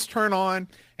 Just turn on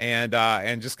and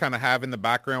just kind of have in the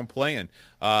background playing.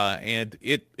 And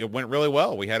it went really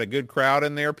well. We had a good crowd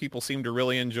in there. People seemed to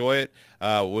really enjoy it.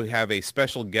 We have a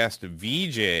special guest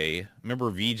VJ.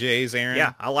 Remember VJs, Aaron?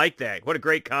 Yeah, I like that. What a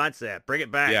great concept. Bring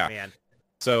it back, man.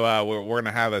 So we're going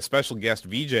to have a special guest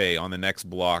VJ on the next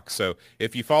block. So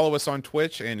if you follow us on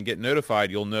Twitch and get notified,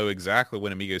 you'll know exactly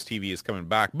when Amigos TV is coming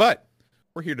back. But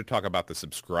we're here to talk about the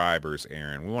subscribers,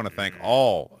 Aaron. We want to thank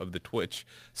all of the Twitch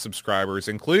subscribers,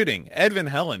 including Edvin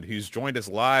Helland, who's joined us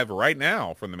live right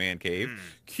now from the Man Cave,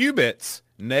 Qubits,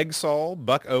 Negsol,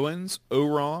 Buck Owens,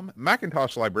 Orom,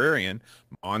 Macintosh Librarian,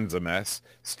 Monza Mess,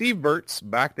 Steve Burtz,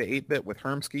 Back to 8-Bit with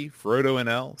Hermsky, Frodo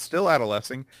NL, Still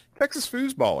Adolescing, Texas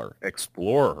Foosballer,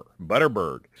 Explorer,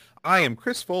 Butterbird, I am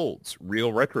Chris Folds,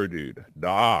 Real Retro Dude,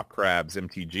 Da Krabs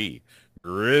MTG,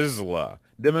 Grizzla,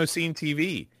 Demoscene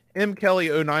TV, M. Kelly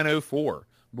 0904,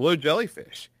 Blow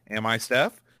Jellyfish, Am I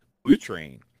Steph, Blue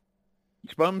Train,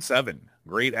 Bum 7,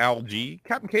 Great Al G,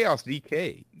 Captain Chaos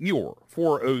DK, Eeyore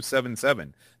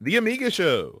 4077, The Amiga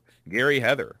Show, Gary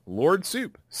Heather, Lord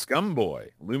Soup,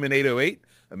 Scumboy, Luminate 08,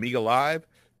 Amiga Live,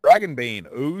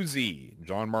 Dragonbane OZ,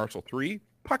 John Marshall 3,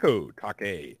 Paco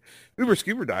Take, Uber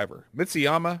Scuba Diver,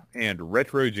 Mitsuyama, and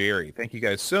Retro Jerry. Thank you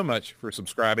guys so much for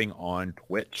subscribing on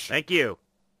Twitch. Thank you.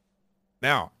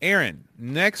 Now, Aaron,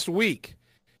 next week,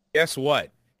 guess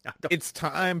what? It's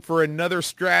time for another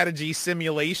strategy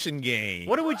simulation game.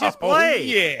 What did we just play?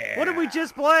 Yeah. What did we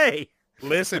just play?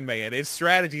 Listen, man, it's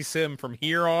strategy sim from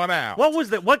here on out. What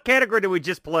was that? What category did we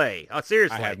just play? Oh,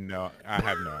 seriously. I have no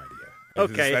idea.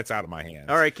 Okay. That's out of my hands.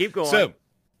 All right, keep going. So,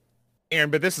 Aaron,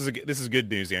 but this is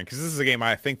good news, Aaron, because this is a game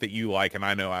I think that you like, and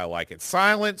I know I like it.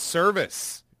 Silent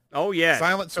Service. Oh, yeah.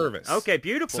 Silent Service. Okay,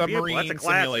 beautiful. Submarine That's a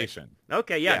classic. simulation.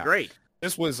 Okay, yeah, great.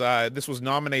 This was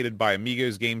nominated by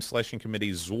Amigos Game Selection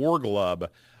Committee Zorglub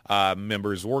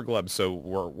members, Zorglub. So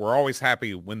we're always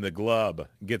happy when the Glub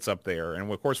gets up there.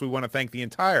 And of course, we want to thank the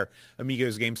entire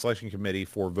Amigos Game Selection Committee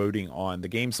for voting on the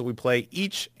games that we play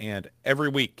each and every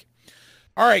week.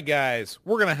 All right, guys,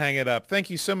 we're going to hang it up. Thank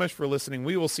you so much for listening.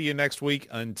 We will see you next week.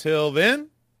 Until then,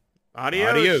 adios.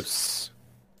 Adios.